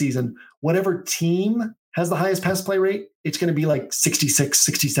 2018 season, whatever team has the highest pass play rate, it's going to be like 66,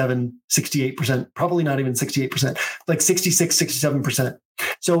 67, 68%, probably not even 68%, like 66, 67%.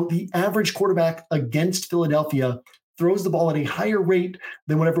 So the average quarterback against Philadelphia throws the ball at a higher rate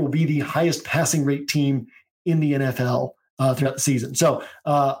than whatever will be the highest passing rate team in the NFL throughout the season. So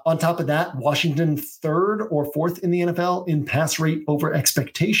on top of that, Washington third or fourth in the NFL in pass rate over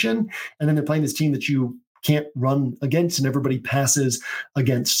expectation. And then they're playing this team that you can't run against and everybody passes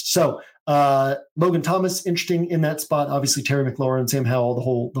against. So Logan Thomas, interesting in that spot. Obviously, Terry McLaurin, Sam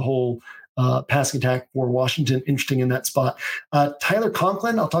Howell, the whole passing attack for Washington, interesting in that spot. Tyler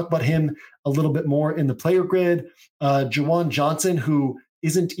Conklin, I'll talk about him a little bit more in the player grid. Juwan Johnson, who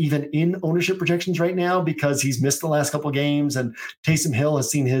isn't even in ownership projections right now because he's missed the last couple of games, and Taysom Hill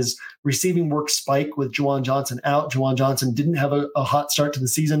has seen his receiving work spike with Juwan Johnson out. Juwan Johnson didn't have a hot start to the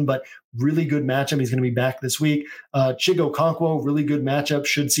season, but really good matchup. He's going to be back this week. Chigo Okonkwo, really good matchup,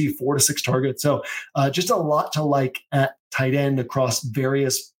 should see 4 to 6 targets. So just a lot to like at tight end across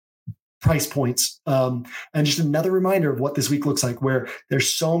various price points. And just another reminder of what this week looks like, where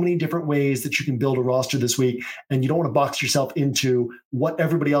there's so many different ways that you can build a roster this week, and you don't want to box yourself into what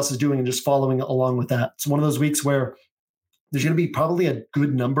everybody else is doing and just following along with that. It's one of those weeks where there's going to be probably a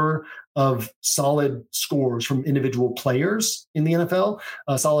good number of solid scores from individual players in the NFL,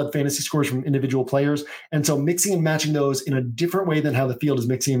 solid fantasy scores from individual players. And so mixing and matching those in a different way than how the field is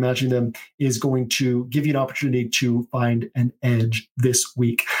mixing and matching them is going to give you an opportunity to find an edge this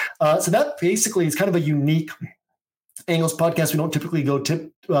week. So that basically is kind of a unique Angles podcast. We don't typically go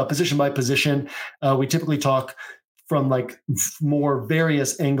position by position. We typically talk from like more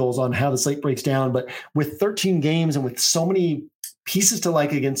various angles on how the slate breaks down. But with 13 games and with so many pieces to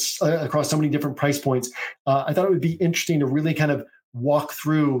like against across so many different price points, I thought it would be interesting to really kind of walk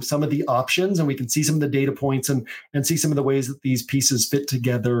through some of the options, and we can see some of the data points and see some of the ways that these pieces fit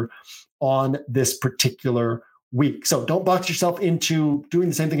together on this particular week. So don't box yourself into doing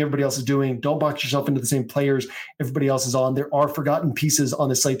the same thing everybody else is doing. Don't box yourself into the same players everybody else is on. There are forgotten pieces on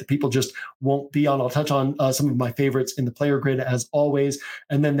the slate that people just won't be on. I'll touch on some of my favorites in the player grid as always.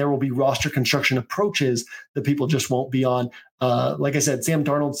 And then there will be roster construction approaches that people just won't be on. Like I said, Sam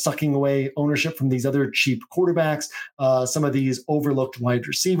Darnold sucking away ownership from these other cheap quarterbacks, some of these overlooked wide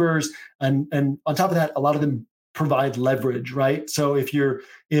receivers. And on top of that, a lot of them provide leverage, right? So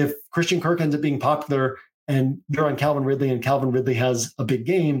if Christian Kirk ends up being popular and you're on Calvin Ridley and Calvin Ridley has a big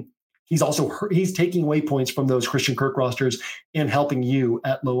game, he's taking away points from those Christian Kirk rosters and helping you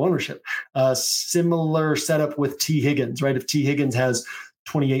at low ownership. Similar setup with T. Higgins, right? If T. Higgins has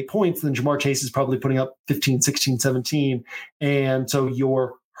 28 points, then Jamar Chase is probably putting up 15, 16, 17. And so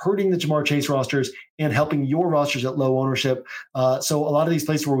you're hurting the Jamar Chase rosters and helping your rosters at low ownership. So a lot of these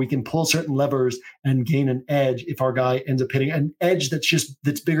places where we can pull certain levers and gain an edge if our guy ends up hitting an edge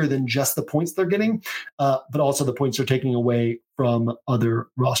that's bigger than just the points they're getting, but also the points they're taking away from other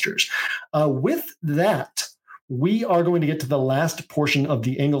rosters. With that, we are going to get to the last portion of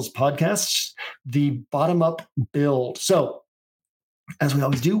the Angles podcast, the bottom-up build. So as we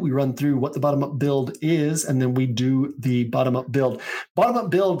always do, we run through what the bottom-up build is, and then we do the bottom-up build. Bottom-up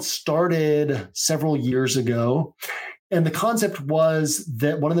build started several years ago, and the concept was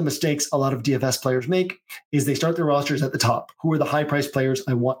that one of the mistakes a lot of DFS players make is they start their rosters at the top. Who are the high-priced players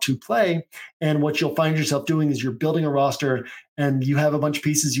I want to play? And what you'll find yourself doing is you're building a roster, and you have a bunch of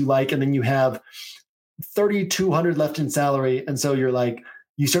pieces you like, and then you have 3,200 left in salary, and so you're like,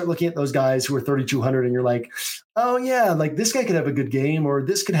 you start looking at those guys who are 3,200 and you're like, oh yeah, like this guy could have a good game, or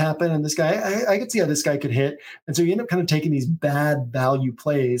this could happen. And this guy, I could see how this guy could hit. And so you end up kind of taking these bad value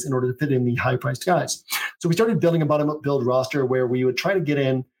plays in order to fit in the high priced guys. So we started building a bottom up build roster where we would try to get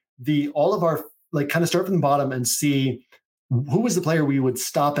in all of our, like kind of start from the bottom and see who was the player we would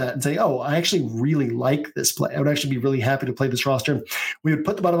stop at and say, oh, I actually really like this play. I would actually be really happy to play this roster. We would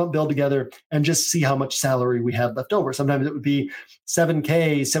put the bottom-up build together and just see how much salary we had left over. Sometimes it would be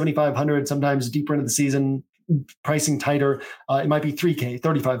 $7K, $7,500, sometimes deeper into the season, pricing tighter. It might be $3K,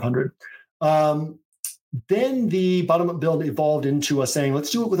 $3,500. Then the bottom-up build evolved into us saying, let's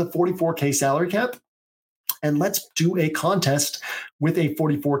do it with a $44K salary cap. And let's do a contest with a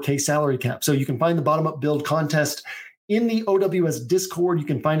 $44K salary cap. So you can find the bottom-up build contest in the OWS Discord. You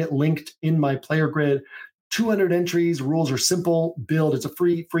can find it linked in my player grid. 200 entries. Rules are simple. Build. It's a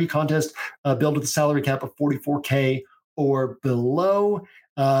free contest. Build with a salary cap of $44K or below.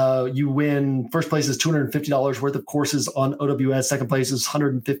 You win. First place is $250 worth of courses on OWS. Second place is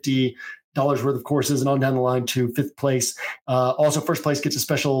 $150 worth of courses, and on down the line to fifth place. Also, first place gets a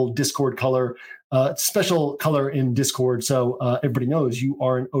special Discord color, special color in Discord. So everybody knows you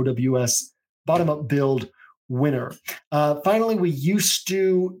are an OWS bottom-up build winner. Finally, we used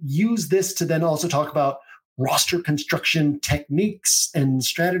to use this to then also talk about roster construction techniques and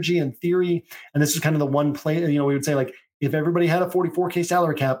strategy and theory. And this is kind of the one play, we would say, like, if everybody had a 44K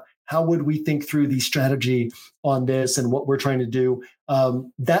salary cap, how would we think through the strategy on this and what we're trying to do?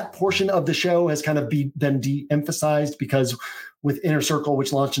 That portion of the show has kind of been de-emphasized because with Inner Circle,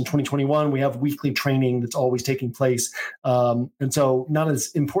 which launched in 2021, we have weekly training that's always taking place. And so not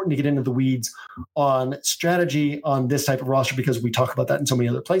as important to get into the weeds on strategy on this type of roster because we talk about that in so many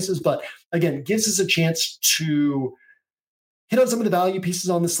other places. But again, gives us a chance to hit on some of the value pieces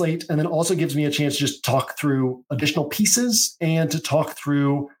on the slate, and then also gives me a chance to just talk through additional pieces and to talk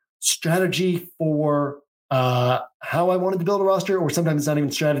through strategy for how I wanted to build a roster, or sometimes it's not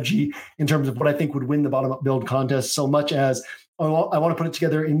even strategy in terms of what I think would win the bottom-up build contest so much as I want to put it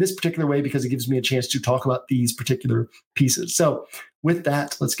together in this particular way because it gives me a chance to talk about these particular pieces. So with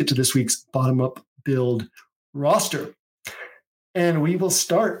that, let's get to this week's bottom-up build roster. And we will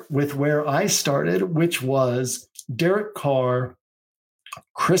start with where I started, which was Derek Carr,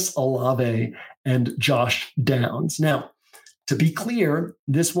 Chris Olave, and Josh Downs. Now, to be clear,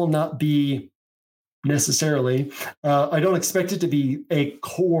 this will not be necessarily, I don't expect it to be a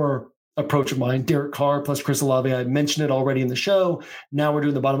core approach of mine. Derek Carr plus Chris Olave, I mentioned it already in the show. Now we're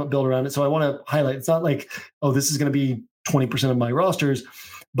doing the bottom-up build around it. So I want to highlight, it's not like, oh, this is going to be 20% of my rosters,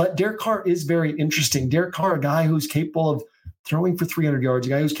 but Derek Carr is very interesting. Derek Carr, a guy who's capable of throwing for 300 yards, a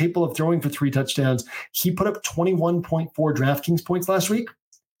guy who's capable of throwing for 3 touchdowns. He put up 21.4 DraftKings points last week,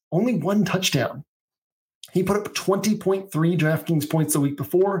 only 1 touchdown. He put up 20.3 DraftKings points the week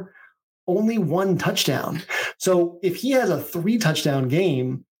before, only 1 touchdown. So if he has a 3 touchdown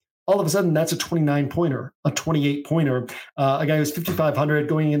game, all of a sudden that's a 29-pointer, a 28-pointer, a guy who's 5,500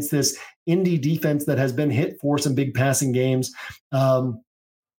 going against this Indy defense that has been hit for some big passing games.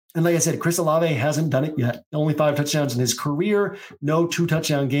 And like I said, Chris Olave hasn't done it yet. Only 5 touchdowns in his career, no 2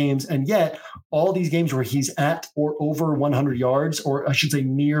 touchdown games. And yet all these games where he's at or over 100 yards, or I should say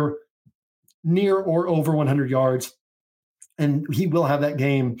near or over 100 yards, and he will have that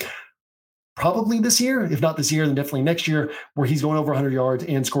game probably this year. If not this year, then definitely next year, where he's going over 100 yards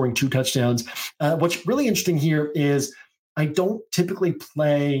and scoring 2 touchdowns. What's really interesting here is I don't typically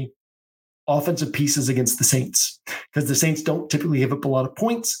play offensive pieces against the Saints because the Saints don't typically give up a lot of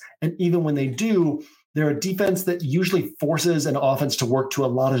points. And even when they do, they're a defense that usually forces an offense to work to a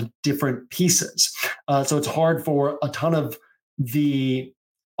lot of different pieces. So it's hard for a ton of the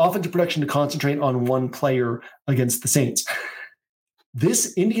offensive production to concentrate on one player against the Saints.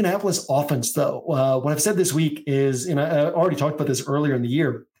 This Indianapolis offense, though, what I've said this week is, and I already talked about this earlier in the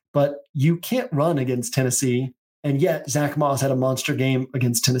year, but you can't run against Tennessee, and yet Zach Moss had a monster game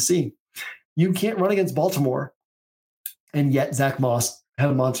against Tennessee. You can't run against Baltimore, and yet Zach Moss had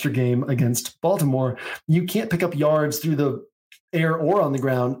a monster game against Baltimore. You can't pick up yards through the air or on the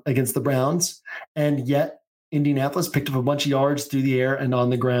ground against the Browns, and yet Indianapolis picked up a bunch of yards through the air and on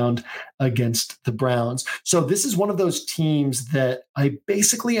the ground against the Browns. So this is one of those teams that I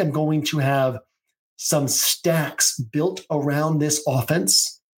basically am going to have some stacks built around this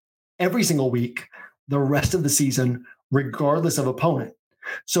offense every single week, the rest of the season, regardless of opponent.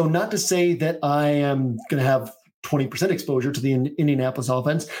 So not to say that I am going to have 20% exposure to the Indianapolis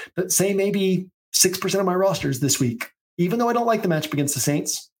offense, but say maybe 6% of my rosters this week, even though I don't like the matchup against the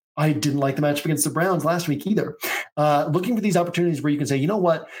Saints. I didn't like the matchup against the Browns last week either. Looking for these opportunities where you can say, you know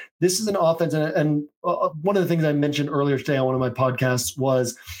what, this is an offense. And one of the things I mentioned earlier today on one of my podcasts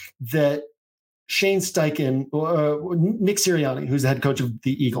was that Shane Steichen, Nick Sirianni, who's the head coach of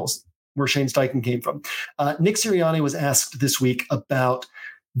the Eagles, where Shane Steichen came from. Nick Sirianni was asked this week about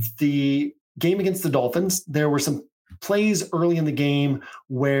the game against the Dolphins. There were some plays early in the game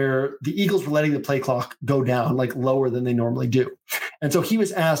where the Eagles were letting the play clock go down, like lower than they normally do. And so he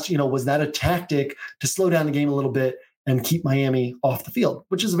was asked, was that a tactic to slow down the game a little bit and keep Miami off the field,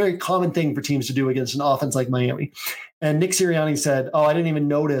 which is a very common thing for teams to do against an offense like Miami. And Nick Sirianni said, I didn't even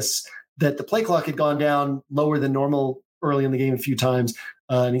notice that the play clock had gone down lower than normal early in the game a few times.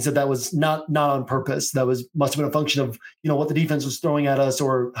 And he said that was not on purpose. That must have been a function of, what the defense was throwing at us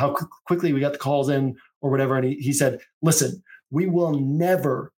or how quickly we got the calls in or whatever. And he said, listen, we will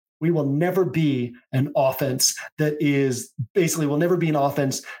never be an offense that is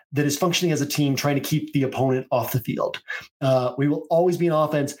functioning as a team trying to keep the opponent off the field. We will always be an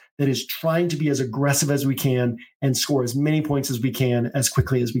offense that is trying to be as aggressive as we can and score as many points as we can as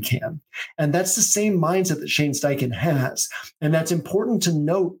quickly as we can. And that's the same mindset that Shane Steichen has. And that's important to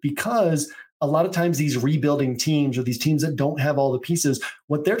note because a lot of times these rebuilding teams or these teams that don't have all the pieces,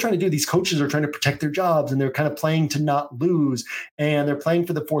 what they're trying to do, these coaches are trying to protect their jobs and they're kind of playing to not lose and they're playing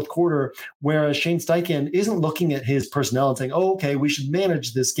for the fourth quarter. Whereas Shane Steichen isn't looking at his personnel and saying, oh, okay, we should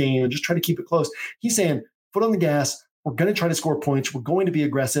manage this game and just try to keep it close. He's saying, foot on the gas. We're going to try to score points. We're going to be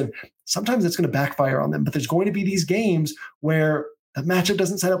aggressive. Sometimes it's going to backfire on them, but there's going to be these games where the matchup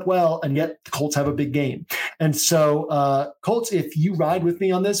doesn't set up well, and yet the Colts have a big game. And so Colts, if you ride with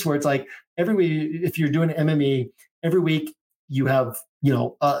me on this, where it's like every week, if you're doing MME, every week you have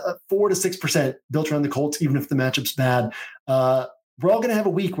 4 to 6% built around the Colts, even if the matchup's bad. We're all going to have a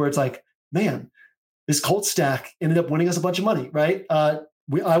week where it's like, man, this Colts stack ended up winning us a bunch of money, right?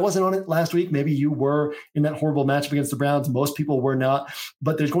 I wasn't on it last week. Maybe you were in that horrible matchup against the Browns. Most people were not.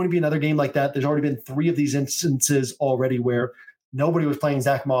 But there's going to be another game like that. There's already been 3 of these instances already where nobody was playing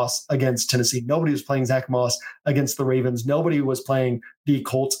Zach Moss against Tennessee. Nobody was playing Zach Moss against the Ravens. Nobody was playing the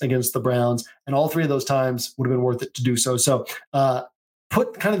Colts against the Browns. And all 3 of those times would have been worth it to do so. So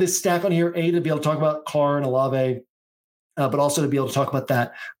put kind of this stack on here, to be able to talk about Carr and Olave, but also to be able to talk about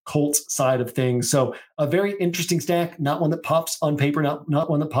that Colts side of things. So a very interesting stack, not one that pops on paper, not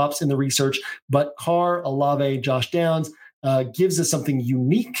one that pops in the research, but Carr, Olave, Josh Downs gives us something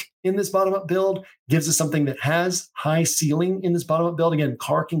unique in this bottom-up build, gives us something that has high ceiling in this bottom-up build. Again,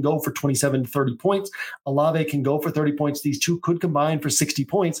 Carr can go for 27 to 30 points. Olave can go for 30 points. These two could combine for 60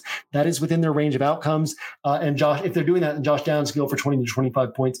 points. That is within their range of outcomes. And Josh, if they're doing that, and Josh Downs can go for 20 to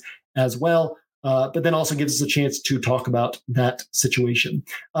 25 points as well. But then also gives us a chance to talk about that situation.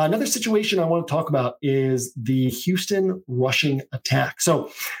 Another situation I want to talk about is the Houston rushing attack.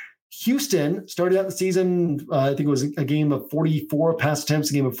 So Houston started out the season, I think it was a game of 44 pass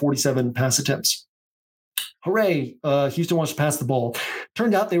attempts, a game of 47 pass attempts. Hooray, Houston wants to pass the ball.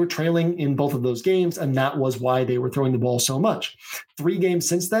 Turned out they were trailing in both of those games, and that was why they were throwing the ball so much. 4 games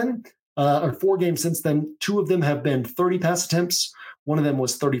since then, 2 of them have been 30 pass attempts. One of them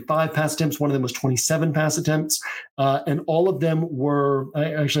was 35 pass attempts. One of them was 27 pass attempts. And all of them were,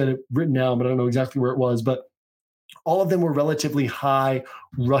 I actually had it written down, but I don't know exactly where it was, but all of them were relatively high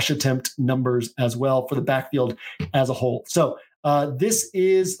rush attempt numbers as well for the backfield as a whole. So this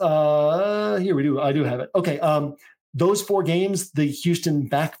is, here we do, I do have it. Okay. Those 4 games, the Houston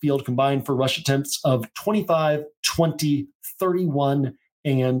backfield combined for rush attempts of 25, 20, 31,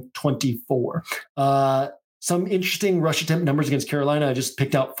 and 24. Some interesting rush attempt numbers against Carolina. I just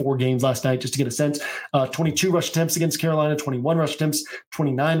picked out 4 games last night just to get a sense. 22 rush attempts against Carolina, 21 rush attempts,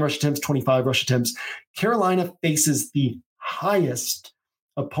 29 rush attempts, 25 rush attempts. Carolina faces the highest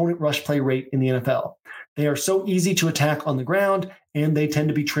opponent rush play rate in the NFL. They are so easy to attack on the ground, and they tend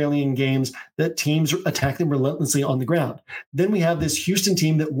to be trailing in games that teams attack them relentlessly on the ground. Then we have this Houston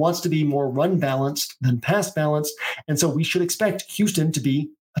team that wants to be more run balanced than pass balanced. And so we should expect Houston to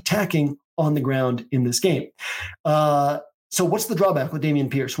be attacking on the ground in this game. So what's the drawback with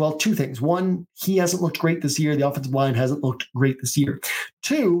Dameon Pierce? Well, 2 things. 1, he hasn't looked great this year. The offensive line hasn't looked great this year.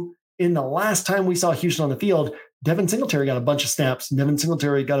 2, in the last time we saw Houston on the field, Devin Singletary got a bunch of snaps. Devin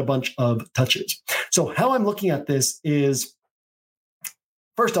Singletary got a bunch of touches. So how I'm looking at this is,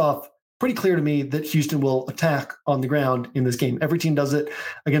 first off, pretty clear to me that Houston will attack on the ground in this game. Every team does it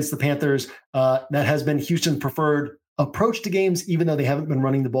against the Panthers. That has been Houston's preferred approach to games, even though they haven't been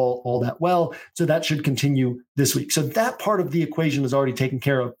running the ball all that well. So that should continue this week. So that part of the equation is already taken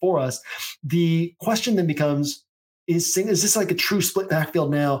care of for us. The question then becomes, is this like a true split backfield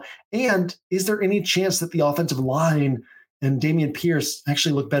now? And is there any chance that the offensive line and Dameon Pierce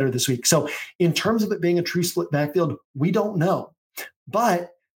actually look better this week? So in terms of it being a true split backfield, we don't know.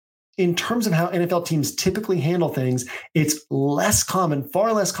 But in terms of how NFL teams typically handle things, it's less common,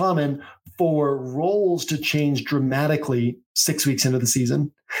 far less common for roles to change dramatically 6 weeks into the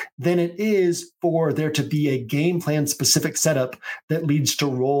season than it is for there to be a game plan specific setup that leads to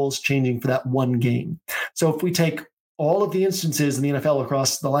roles changing for that one game. So if we take all of the instances in the NFL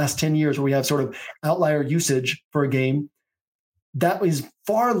across the last 10 years where we have sort of outlier usage for a game, that is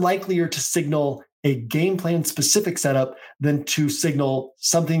far likelier to signal a game plan specific setup than to signal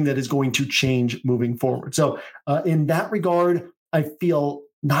something that is going to change moving forward. So in that regard, I feel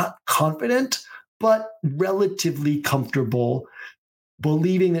not confident, but relatively comfortable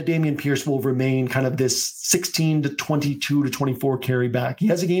believing that Dameon Pierce will remain kind of this 16 to 22 to 24 carry back. He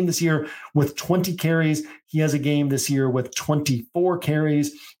has a game this year with 20 carries. He has a game this year with 24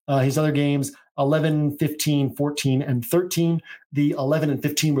 carries. His other games, 11, 15, 14, and 13. The 11 and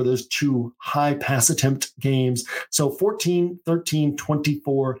 15 were those 2 high pass attempt games. So 14, 13,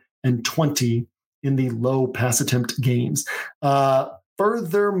 24, and 20 in the low pass attempt games.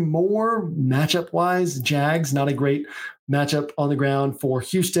 Furthermore, matchup-wise, Jags, not a great matchup on the ground for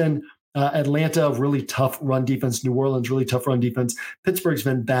Houston. Atlanta, really tough run defense. New Orleans, really tough run defense. Pittsburgh's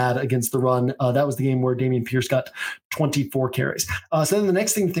been bad against the run. That was the game where Dameon Pierce got 24 carries. So then the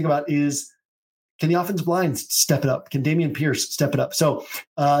next thing to think about is, can the offensive lines step it up? Can Dameon Pierce step it up? So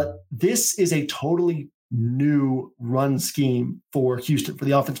this is a totally new run scheme for Houston, for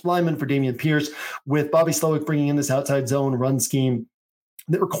the offensive lineman, for Dameon Pierce, with Bobby Slowick bringing in this outside zone run scheme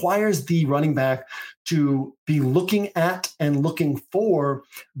that requires the running back to be looking at and looking for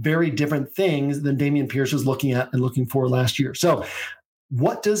very different things than Dameon Pierce was looking at and looking for last year. So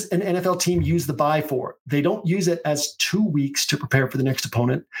what does an NFL team use the bye for? They don't use it as 2 weeks to prepare for the next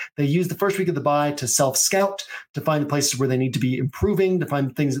opponent. They use the first week of the bye to self-scout, to find the places where they need to be improving, to find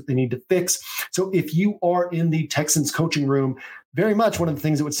the things that they need to fix. So if you are in the Texans coaching room, very much one of the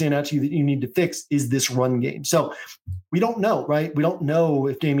things that would stand out to you that you need to fix is this run game. So we don't know, right? We don't know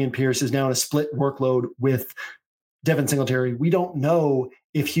if Dameon Pierce is now in a split workload with Devin Singletary. We don't know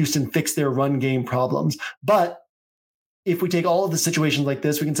if Houston fixed their run game problems. But if we take all of the situations like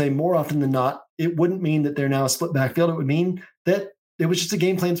this, we can say more often than not, it wouldn't mean that they're now a split backfield. It would mean that it was just a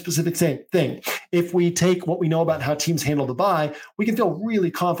game plan specific thing. If we take what we know about how teams handle the bye, we can feel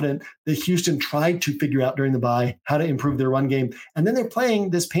really confident that Houston tried to figure out during the bye how to improve their run game. And then they're playing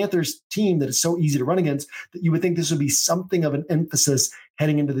this Panthers team that is so easy to run against that you would think this would be something of an emphasis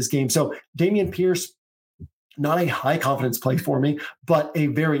heading into this game. So Dameon Pierce, not a high confidence play for me, but a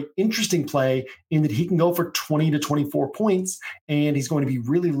very interesting play in that he can go for 20 to 24 points, and he's going to be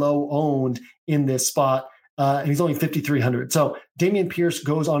really low owned in this spot. And he's only 5,300. So Dameon Pierce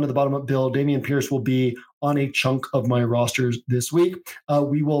goes onto the bottom up build. Dameon Pierce will be on a chunk of my rosters this week.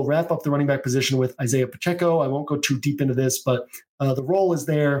 We will wrap up the running back position with Isaiah Pacheco. I won't go too deep into this, but the role is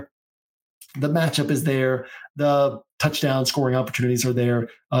there. The matchup is there. The touchdown scoring opportunities are there.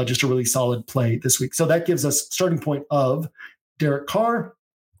 Just a really solid play this week. So that gives us starting point of Derek Carr,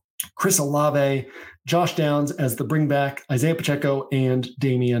 Chris Olave, Josh Downs as the bring back, Isaiah Pacheco, and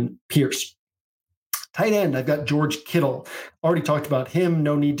Dameon Pierce. Tight end, I've got George Kittle. Already talked about him.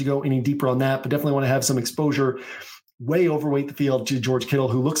 No need to go any deeper on that, but definitely want to have some exposure. Way overweight the field to George Kittle,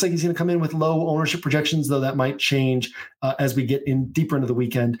 who looks like he's going to come in with low ownership projections, though that might change as we get in deeper into the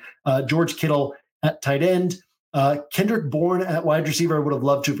weekend. George Kittle at tight end. Kendrick Bourne at wide receiver. I would have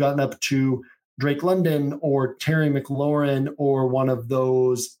loved to have gotten up to Drake London or Terry McLaurin or one of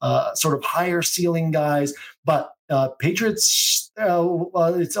those sort of higher ceiling guys. But Patriots,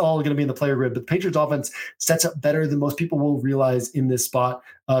 it's all going to be in the player grid, but the Patriots offense sets up better than most people will realize in this spot.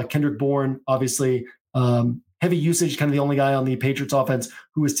 Kendrick Bourne, obviously, heavy usage, kind of the only guy on the Patriots offense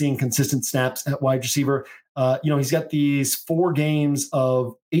who is seeing consistent snaps at wide receiver. He's got these 4 games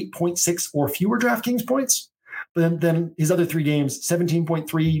of 8.6 or fewer DraftKings points. But then his other 3 games, 17.3,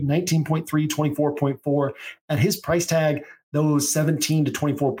 19.3, 24.4. At his price tag, those 17 to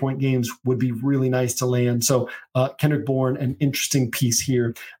 24 point games would be really nice to land. So Kendrick Bourne, an interesting piece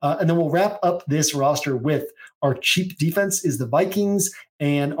here. And then we'll wrap up this roster with our cheap defense is the Vikings,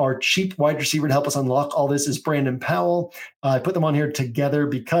 and our cheap wide receiver to help us unlock all this is Brandon Powell. I put them on here together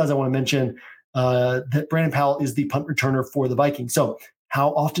because I want to mention that Brandon Powell is the punt returner for the Vikings. So how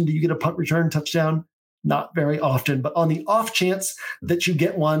often do you get a punt return touchdown? Not very often, but on the off chance that you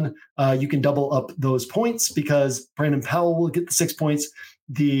get one, you can double up those points because Brandon Powell will get the 6 points.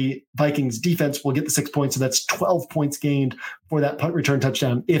 The Vikings defense will get the 6 points. So that's 12 points gained for that punt return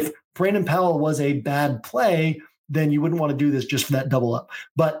touchdown. If Brandon Powell was a bad play, then you wouldn't want to do this just for that double up.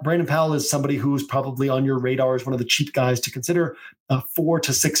 But Brandon Powell is somebody who's probably on your radar as one of the cheap guys to consider. 4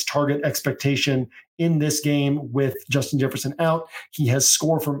 to 6 target expectation in this game with Justin Jefferson out. He has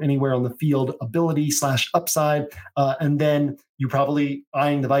score from anywhere on the field ability / upside. And then you're probably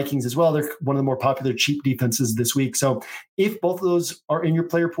eyeing the Vikings as well. They're one of the more popular cheap defenses this week. So if both of those are in your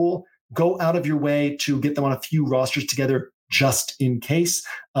player pool, go out of your way to get them on a few rosters together just in case.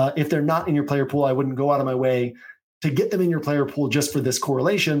 If they're not in your player pool, I wouldn't go out of my way to get them in your player pool just for this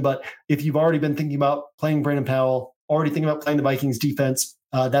correlation. But if you've already been thinking about playing Brandon Powell, already thinking about playing the Vikings defense,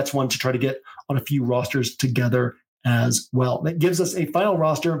 that's one to try to get on a few rosters together as well. That gives us a final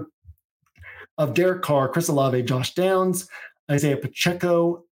roster of Derek Carr, Chris Olave, Josh Downs, Isaiah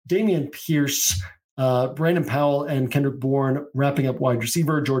Pacheco, Dameon Pierce, Brandon Powell, and Kendrick Bourne wrapping up wide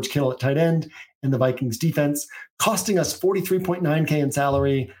receiver, George Kittle at tight end, and the Vikings defense, costing us $43.9K in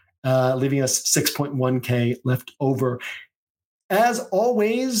salary, leaving us $6.1K left over. As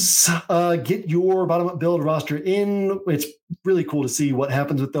always, get your bottom-up build roster in. It's really cool to see what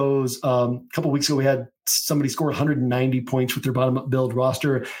happens with those. A couple weeks ago, we had somebody score 190 points with their bottom-up build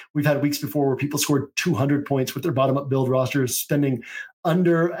roster. We've had weeks before where people scored 200 points with their bottom-up build rosters, spending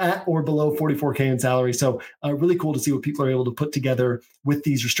under, at, or below 44K in salary. So really cool to see what people are able to put together with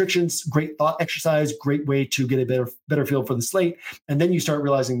these restrictions. Great thought exercise, great way to get a better feel for the slate. And then you start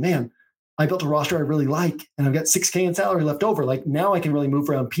realizing, man, I built a roster I really like, and I've got 6K in salary left over. Like now I can really move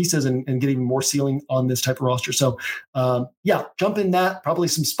around pieces and get even more ceiling on this type of roster. So jump in that. Probably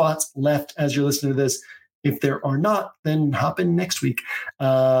some spots left as you're listening to this. If there are not, then hop in next week.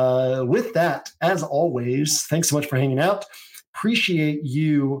 With that, as always, thanks so much for hanging out. Appreciate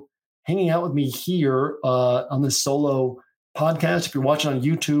you hanging out with me here on this solo podcast. If you're watching on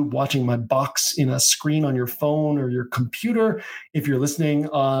YouTube, watching my box in a screen on your phone or your computer, if you're listening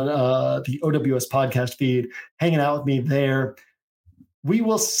on the OWS podcast feed, hanging out with me there. We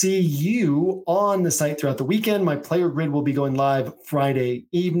will see you on the site throughout the weekend. My player grid will be going live Friday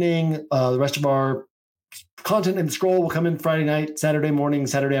evening. The rest of our content and scroll will come in Friday night, Saturday morning,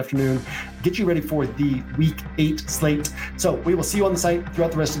 Saturday afternoon, get you ready for the week 8 slate. So we will see you on the site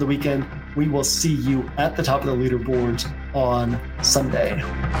throughout the rest of the weekend. We will see you at the top of the leaderboards on Sunday.